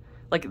up,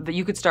 like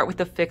you could start with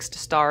the fixed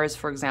stars,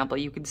 for example.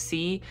 You could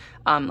see,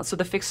 so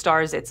the fixed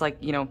stars, it's like,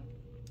 you know,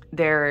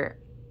 they're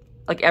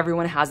like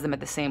everyone has them at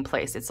the same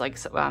place. It's like,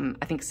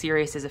 I think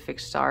Sirius is a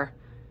fixed star.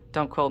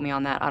 Don't quote me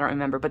on that. I don't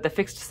remember. But the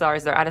fixed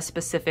stars, they're at a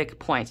specific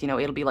point. You know,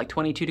 it'll be like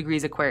 22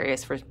 degrees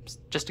Aquarius, for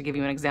just to give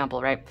you an example,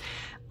 right?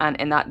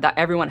 And that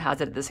everyone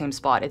has it at the same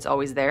spot. It's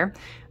always there.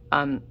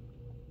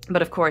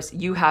 But of course,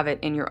 you have it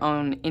in your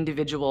own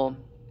individual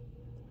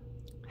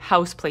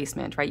house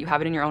placement, right? You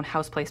have it in your own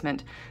house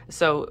placement.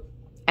 So,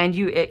 and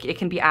it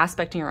can be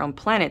aspecting your own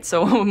planet.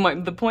 So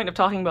the point of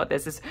talking about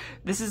this is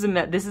this is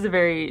a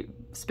very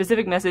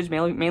specific message,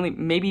 mainly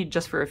maybe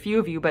just for a few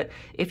of you. But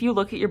if you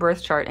look at your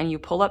birth chart and you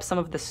pull up some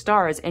of the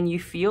stars and you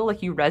feel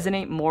like you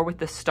resonate more with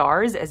the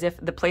stars, as if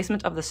the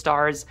placement of the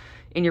stars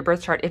in your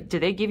birth chart, do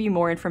they give you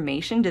more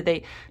information?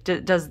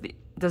 Does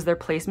their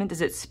placement,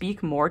 does it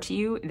speak more to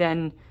you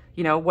than,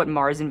 you know, what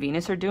Mars and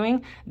Venus are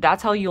doing?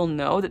 That's how you'll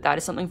know that that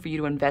is something for you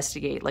to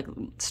investigate. Like,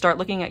 start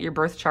looking at your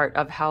birth chart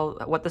of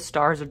what the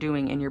stars are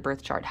doing in your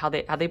birth chart, how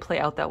they play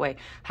out that way.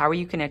 How are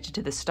you connected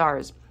to the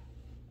stars?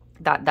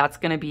 That's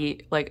going to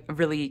be like a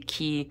really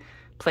key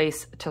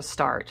place to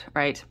start,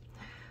 right?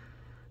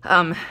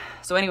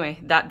 So anyway,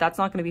 that's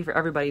not going to be for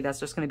everybody. That's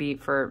just going to be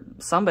for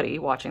somebody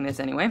watching this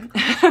anyway.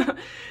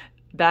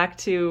 Back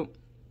to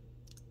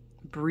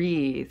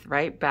breathe,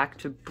 right? Back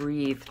to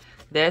breathe.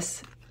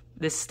 This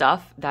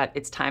stuff that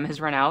its time has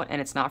run out and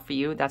it's not for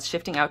you, that's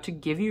shifting out to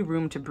give you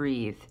room to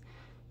breathe,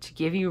 to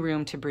give you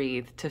room to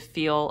breathe, to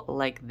feel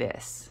like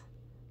this,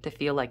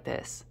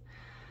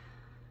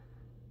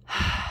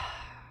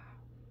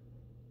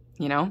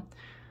 You know,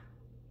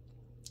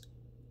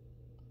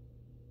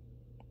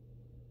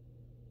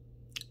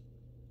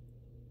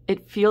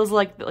 feels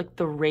like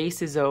the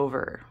race is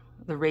over.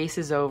 The race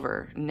is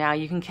over. Now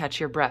you can catch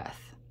your breath.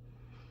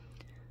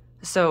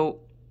 So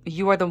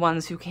you are the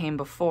ones who came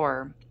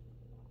before.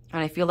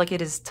 And I feel like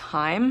it is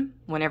time,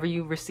 whenever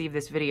you receive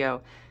this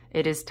video,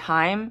 it is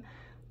time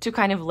to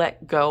kind of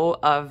let go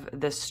of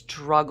the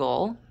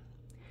struggle,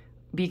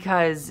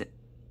 because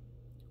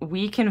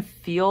we can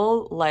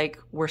feel like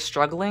we're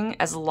struggling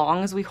as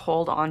long as we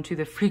hold on to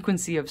the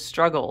frequency of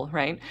struggle,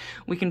 right?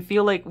 We can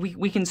feel like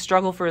we can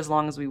struggle for as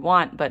long as we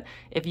want, but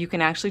if you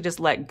can actually just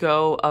let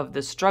go of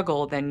the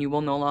struggle, then you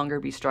will no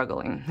longer be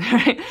struggling,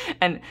 right?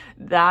 And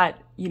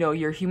that, you know,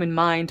 your human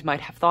mind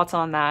might have thoughts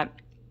on that,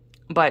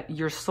 but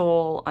your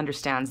soul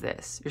understands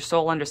this. Your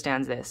soul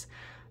understands this.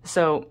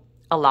 So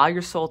allow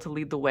your soul to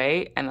lead the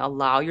way, and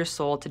allow your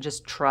soul to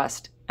just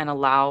trust, and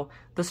allow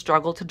the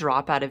struggle to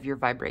drop out of your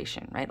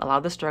vibration, right? Allow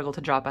the struggle to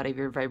drop out of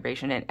your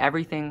vibration, and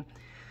everything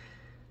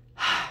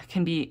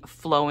can be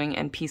flowing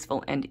and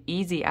peaceful and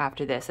easy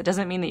after this. It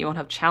doesn't mean that you won't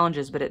have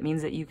challenges, but it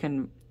means that you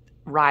can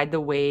ride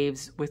the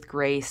waves with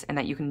grace, and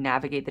that you can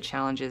navigate the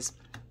challenges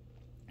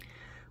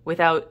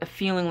without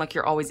feeling like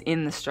you're always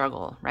in the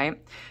struggle, right?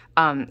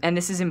 And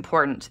this is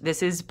important.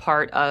 This is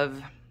part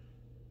of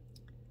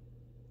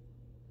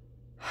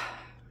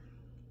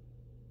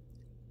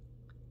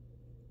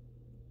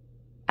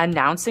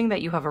announcing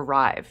that you have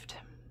arrived.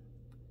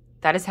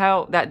 That is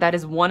how, that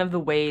is one of the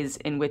ways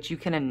in which you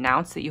can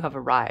announce that you have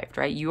arrived,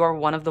 right? You are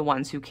one of the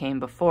ones who came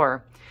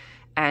before.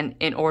 And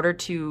in order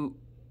to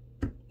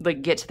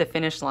like get to the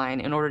finish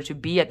line, in order to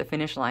be at the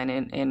finish line,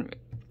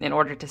 in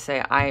order to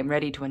say, I am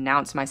ready to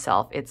announce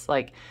myself, it's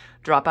like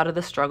drop out of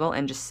the struggle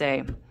and just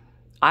say,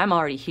 I'm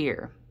already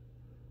here.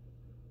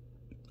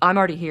 I'm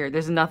already here.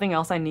 There's nothing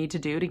else I need to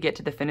do to get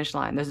to the finish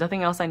line. There's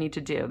nothing else I need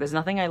to do. There's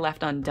nothing I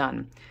left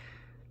undone.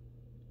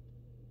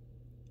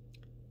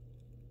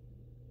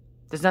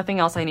 There's nothing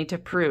else I need to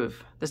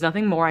prove. There's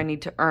nothing more I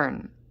need to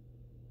earn.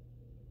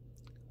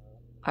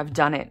 I've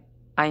done it.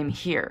 I am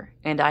here,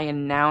 and I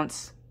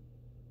announce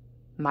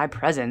my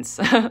presence.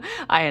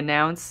 I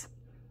announce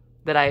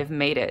that I have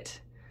made it,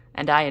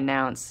 and I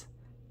announce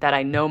that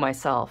I know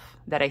myself,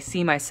 that I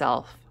see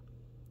myself,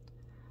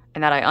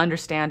 and that I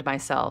understand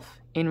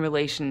myself in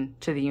relation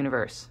to the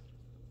universe.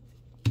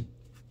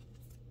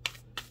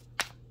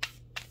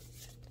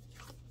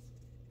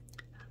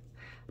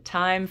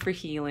 Time for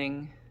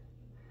healing.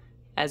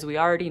 As we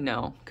already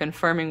know,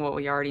 confirming what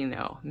we already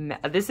know.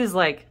 This is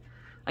like,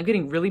 I'm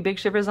getting really big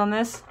shivers on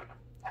this.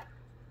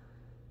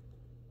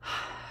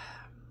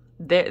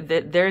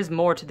 There's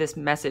more to this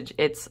message.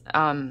 It's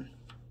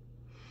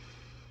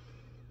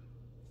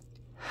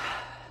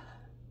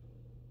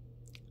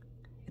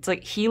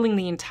like healing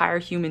the entire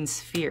human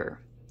sphere,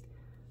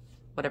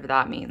 whatever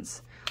that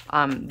means.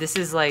 This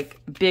is like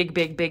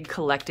big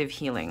collective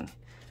healing.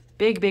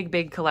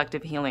 Big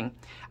collective healing.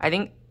 I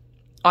think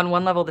on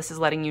one level, this is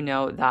letting you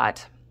know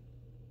that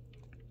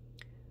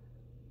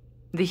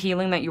the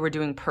healing that you were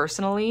doing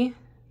personally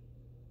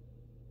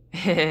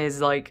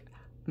is like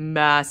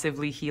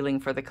massively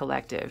healing for the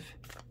collective.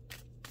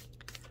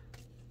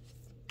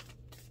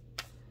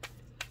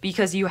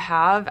 Because you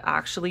have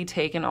actually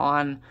taken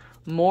on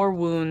more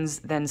wounds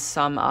than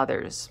some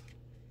others.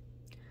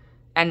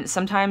 And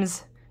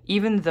sometimes,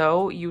 even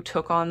though you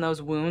took on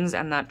those wounds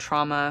and that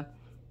trauma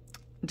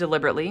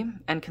deliberately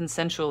and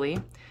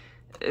consensually,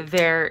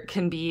 there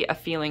can be a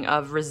feeling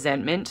of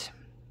resentment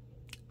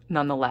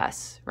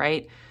nonetheless,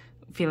 right?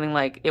 Feeling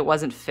like it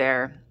wasn't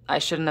fair. I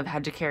shouldn't have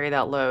had to carry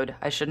that load.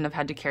 I shouldn't have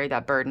had to carry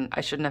that burden.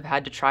 I shouldn't have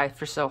had to try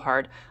for so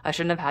hard. I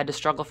shouldn't have had to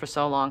struggle for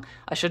so long.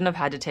 I shouldn't have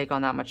had to take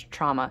on that much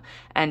trauma.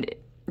 And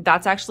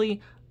that's actually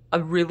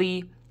a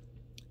really,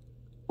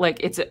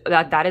 like,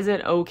 that is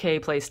an okay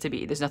place to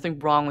be. There's nothing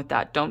wrong with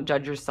that. Don't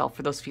judge yourself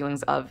for those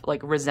feelings of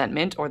like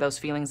resentment or those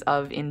feelings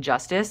of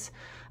injustice,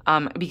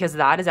 because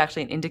that is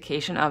actually an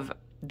indication of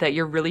that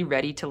you're really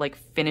ready to like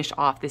finish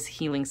off this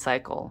healing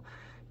cycle.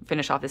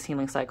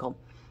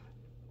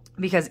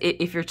 Because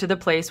if you're to the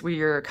place where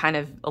you're kind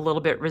of a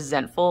little bit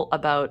resentful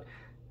about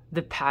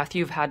the path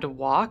you've had to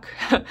walk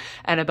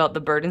and about the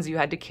burdens you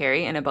had to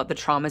carry and about the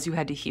traumas you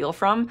had to heal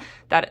from,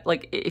 that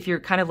like if you're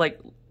kind of like,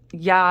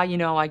 yeah, you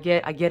know, I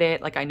get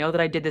it. Like, I know that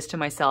I did this to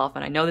myself,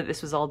 and I know that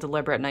this was all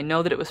deliberate, and I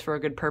know that it was for a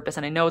good purpose,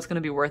 and I know it's going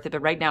to be worth it.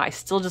 But right now I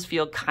still just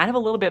feel kind of a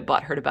little bit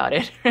butthurt about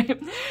it,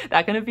 right?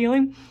 That kind of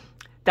feeling.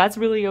 That's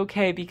really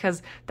okay,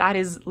 because that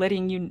is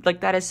letting you,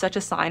 like, that is such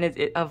a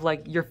sign of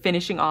like, you're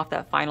finishing off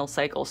that final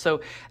cycle.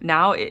 So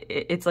now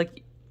it's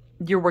like,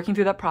 you're working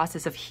through that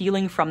process of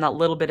healing from that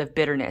little bit of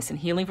bitterness and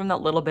healing from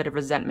that little bit of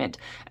resentment.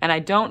 And I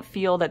don't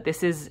feel that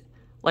this is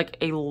like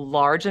a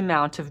large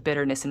amount of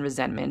bitterness and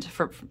resentment.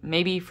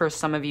 Maybe for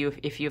some of you,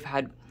 if you've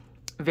had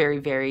very,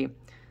 very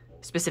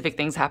specific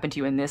things happen to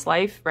you in this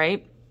life,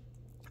 right?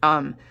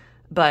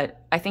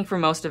 But I think for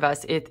most of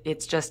us,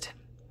 it's just,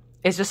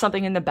 It's just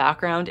something in the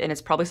background, and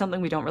it's probably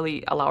something we don't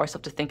really allow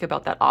ourselves to think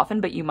about that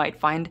often, but you might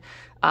find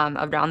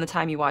around the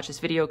time you watch this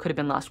video, it could have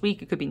been last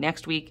week, it could be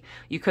next week,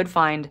 you could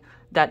find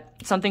that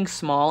something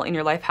small in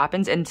your life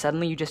happens and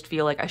suddenly you just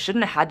feel like, I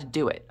shouldn't have had to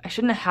do it. I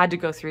shouldn't have had to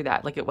go through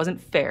that. Like it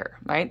wasn't fair,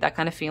 right? That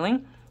kind of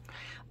feeling.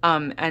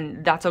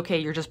 And that's okay.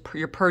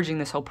 You're purging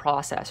this whole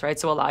process, right?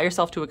 So allow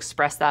yourself to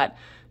express that,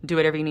 do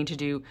whatever you need to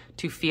do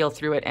to feel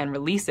through it and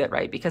release it,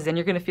 right? Because then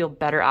you're going to feel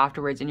better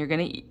afterwards, and you're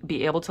going to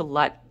be able to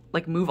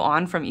move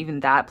on from even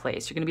that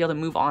place. You're going to be able to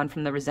move on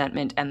from the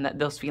resentment and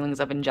those feelings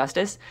of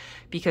injustice,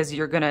 because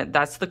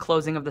that's the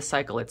closing of the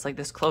cycle. It's like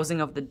this closing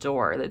of the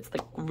door. It's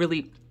like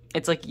really,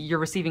 it's like you're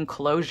receiving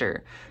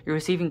closure. You're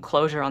receiving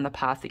closure on the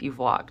path that you've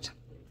walked.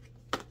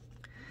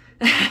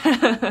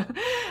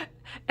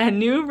 A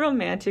new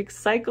romantic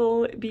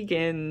cycle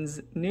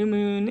begins. New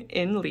moon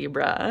in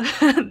Libra.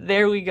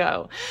 There we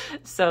go.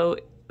 So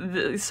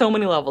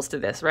many levels to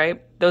this,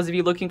 right? Those of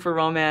you looking for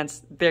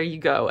romance, there you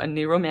go. A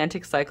new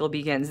romantic cycle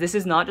begins. This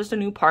is not just a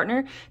new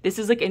partner. This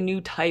is like a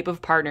new type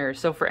of partner.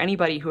 So for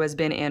anybody who has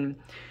been in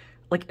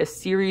like a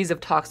series of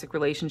toxic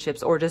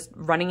relationships, or just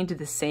running into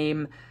the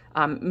same,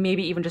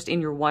 maybe even just in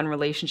your one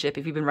relationship,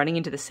 if you've been running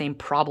into the same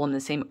problem, the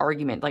same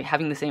argument, like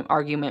having the same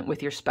argument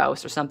with your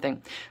spouse or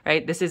something,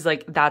 right? This is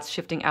like, that's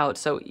shifting out.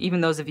 So even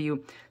those of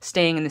you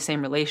staying in the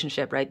same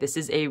relationship, right? This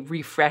is a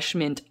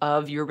refreshment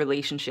of your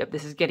relationship.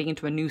 This is getting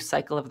into a new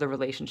cycle of the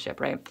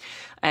relationship, right?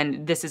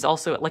 And this is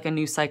also like a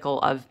new cycle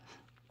of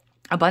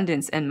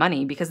abundance and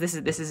money, because this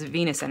is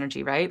Venus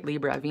energy, right?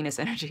 Libra, Venus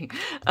energy.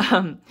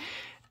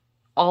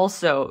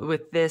 Also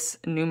with this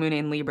new moon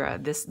in Libra,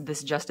 this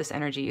justice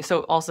energy.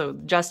 So also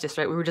justice,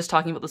 right? We were just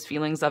talking about those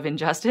feelings of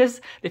injustice.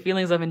 The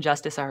feelings of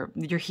injustice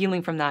you're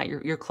healing from that.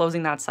 You're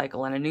closing that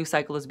cycle, and a new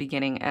cycle is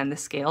beginning, and the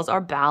scales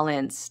are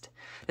balanced.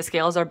 The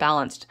scales are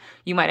balanced.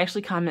 You might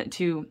actually come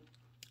to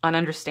an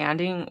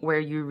understanding where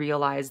you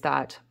realize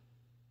that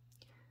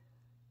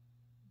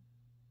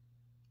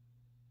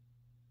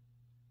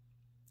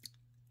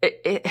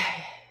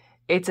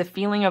it's a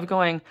feeling of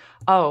going,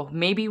 oh,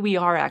 maybe we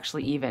are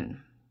actually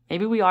even.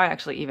 Maybe we are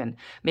actually even.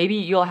 Maybe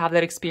you'll have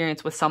that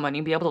experience with someone.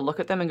 You'll be able to look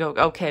at them and go,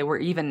 okay, we're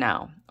even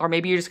now. Or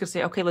maybe you're just going to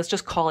say, okay, let's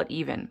just call it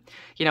even.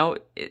 You know,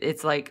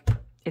 it's like,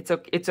 it's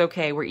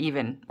okay. We're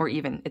even. We're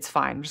even. It's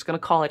fine. I'm just going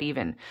to call it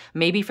even.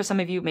 Maybe for some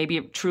of you, maybe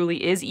it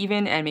truly is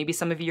even. And maybe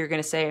some of you are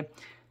going to say,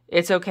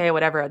 it's okay,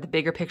 whatever. The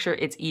bigger picture,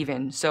 it's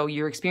even. So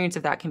your experience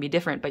of that can be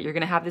different, but you're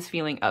going to have this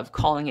feeling of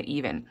calling it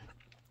even.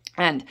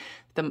 And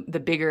the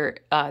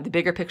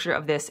bigger picture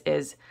of this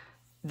is,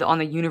 on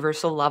the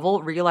universal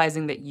level,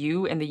 realizing that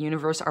you and the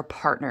universe are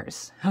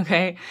partners,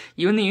 okay?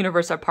 You and the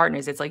universe are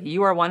partners. It's like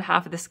you are one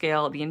half of the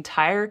scale.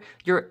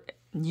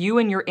 You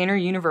and your inner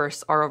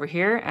universe are over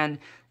here, and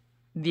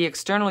the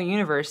external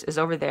universe is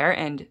over there,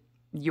 and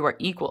you are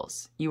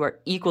equals. You are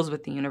equals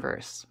with the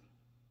universe.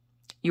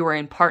 You are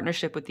in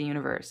partnership with the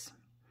universe.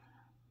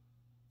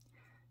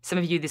 Some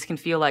of you, this can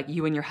feel like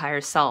you and your higher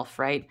self,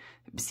 right?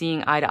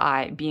 Seeing eye to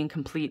eye, being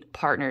complete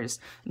partners,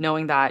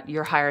 knowing that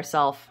your higher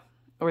self,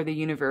 or the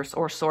universe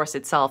or source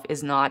itself,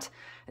 is not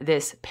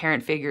this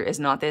parent figure, is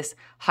not this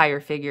higher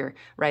figure,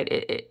 right?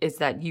 It's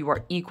that you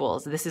are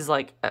equals. This is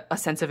like a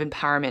sense of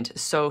empowerment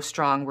so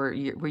strong where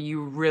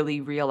you really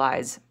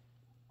realize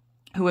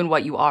who and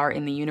what you are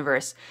in the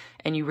universe.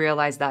 And you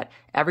realize that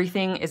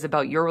everything is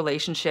about your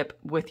relationship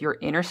with your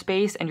inner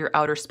space and your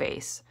outer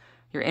space.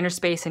 Your inner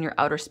space and your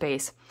outer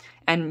space.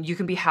 And you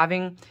can be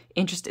having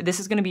this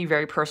is going to be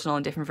very personal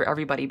and different for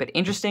everybody, but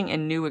interesting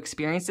and new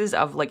experiences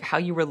of like how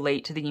you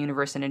relate to the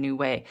universe in a new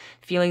way,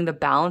 feeling the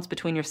balance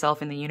between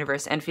yourself and the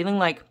universe, and feeling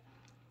like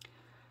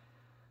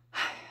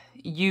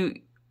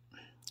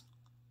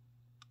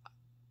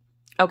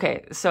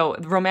okay, so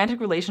romantic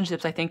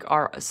relationships, I think,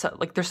 are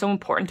they're so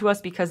important to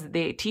us because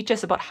they teach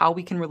us about how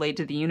we can relate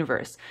to the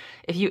universe.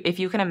 If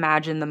you can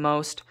imagine the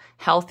most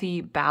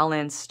healthy,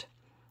 balanced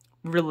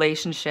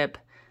relationship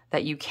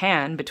that you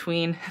can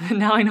between,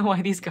 now I know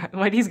why these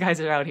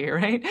guys are out here,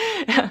 right?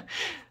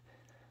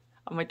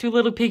 My two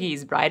little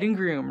piggies, bride and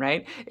groom,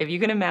 right? If you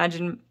can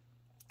imagine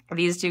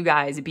these two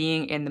guys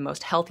being in the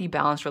most healthy,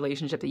 balanced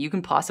relationship that you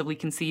can possibly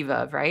conceive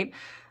of, right?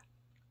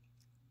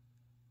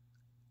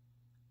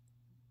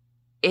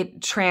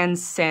 It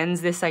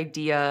transcends this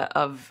idea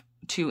of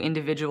two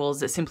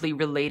individuals simply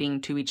relating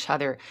to each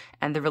other,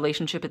 and the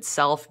relationship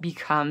itself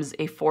becomes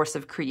a force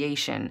of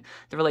creation.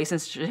 The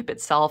relationship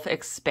itself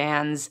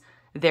expands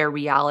their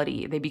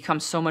reality. They become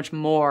so much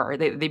more.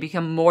 They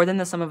become more than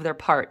the sum of their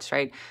parts,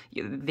 right?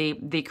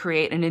 They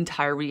create an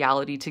entire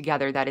reality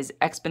together that is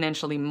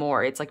exponentially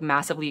more. It's like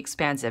massively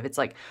expansive. It's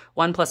like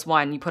 1 +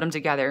 1, you put them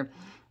together.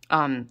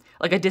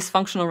 Like a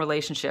dysfunctional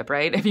relationship,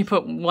 right? If you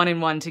put 1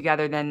 and 1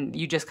 together, then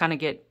you just kind of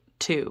get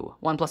 2.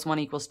 1 +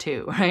 1 =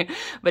 2, right?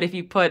 But if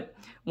you put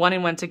 1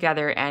 and 1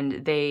 together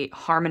and they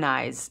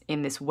harmonize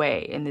in this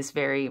way, in this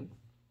very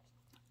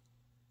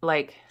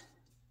like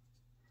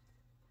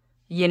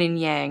yin and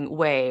yang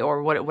way,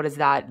 or what is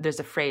that? There's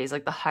a phrase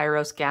like the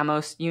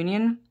Hyros-Gamos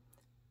union.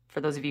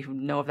 For those of you who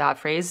know of that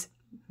phrase,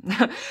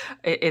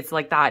 it's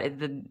like that.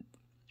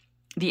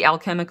 the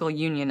alchemical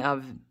union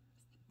of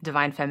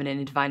divine feminine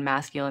and divine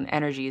masculine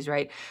energies,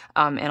 right?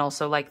 And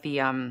also like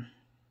the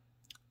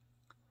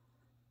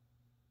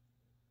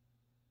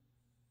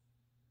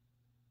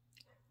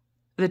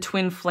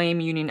twin flame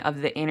union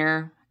of the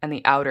inner and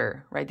the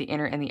outer, right? The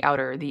inner and the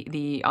outer,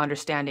 the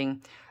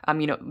understanding,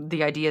 you know,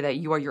 the idea that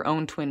you are your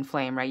own twin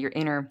flame, right? Your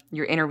inner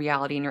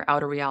reality and your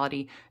outer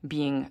reality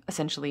being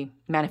essentially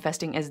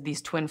manifesting as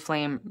these twin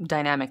flame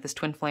dynamic, this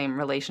twin flame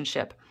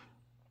relationship.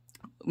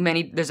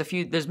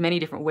 There's many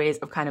different ways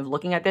of kind of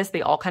looking at this.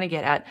 They all kind of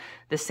get at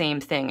the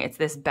same thing. It's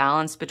this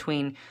balance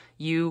between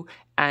you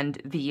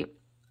and the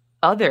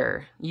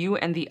other,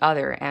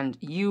 and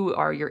you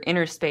are your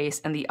inner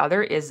space, and the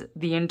other is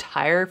the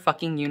entire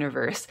fucking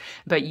universe.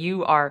 But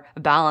you are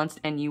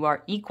balanced and you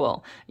are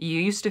equal. You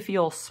used to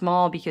feel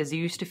small because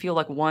you used to feel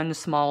like one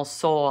small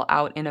soul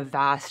out in a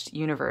vast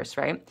universe,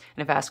 right?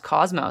 In a vast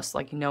cosmos,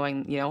 like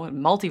knowing, you know,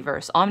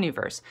 multiverse,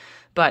 omniverse.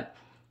 But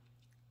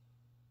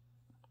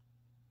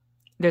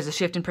there's a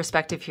shift in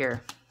perspective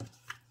here.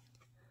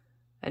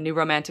 A new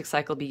romantic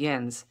cycle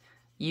begins.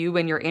 You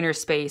and your inner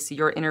space,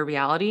 your inner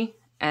reality,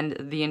 and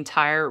the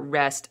entire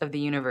rest of the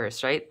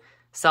universe, right?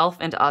 Self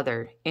and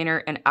other,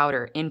 inner and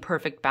outer, in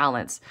perfect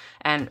balance.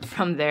 And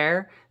from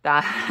there,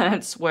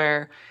 that's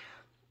where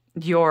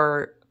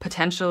your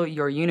potential,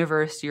 your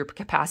universe, your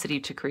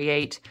capacity to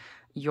create,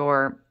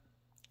 your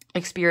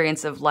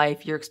experience of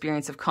life, your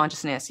experience of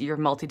consciousness, your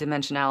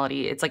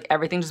multidimensionality, it's like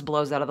everything just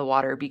blows out of the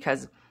water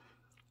because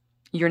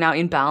you're now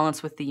in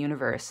balance with the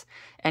universe,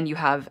 and you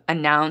have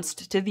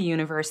announced to the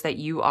universe that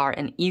you are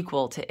an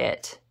equal to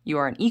it. You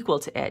are an equal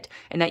to it,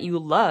 and that you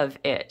love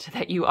it,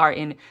 that you are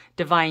in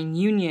divine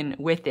union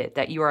with it,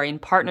 that you are in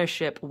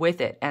partnership with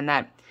it, and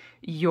that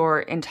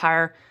your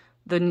entire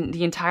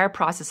the entire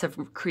process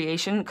of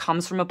creation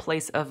comes from a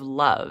place of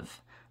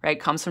love, right?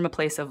 Comes from a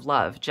place of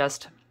love.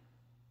 Just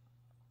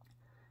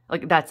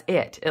like that's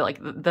it. Like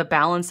the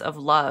balance of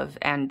love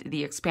and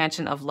the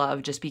expansion of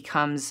love just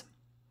becomes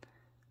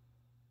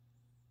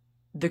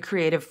the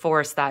creative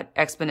force that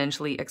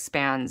exponentially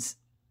expands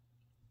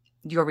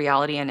your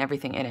reality and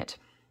everything in it.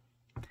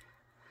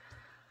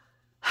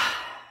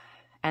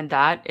 And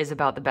that is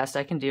about the best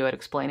I can do at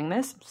explaining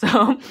this.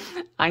 So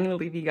I'm going to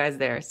leave you guys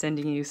there,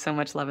 sending you so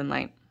much love and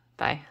light.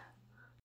 Bye.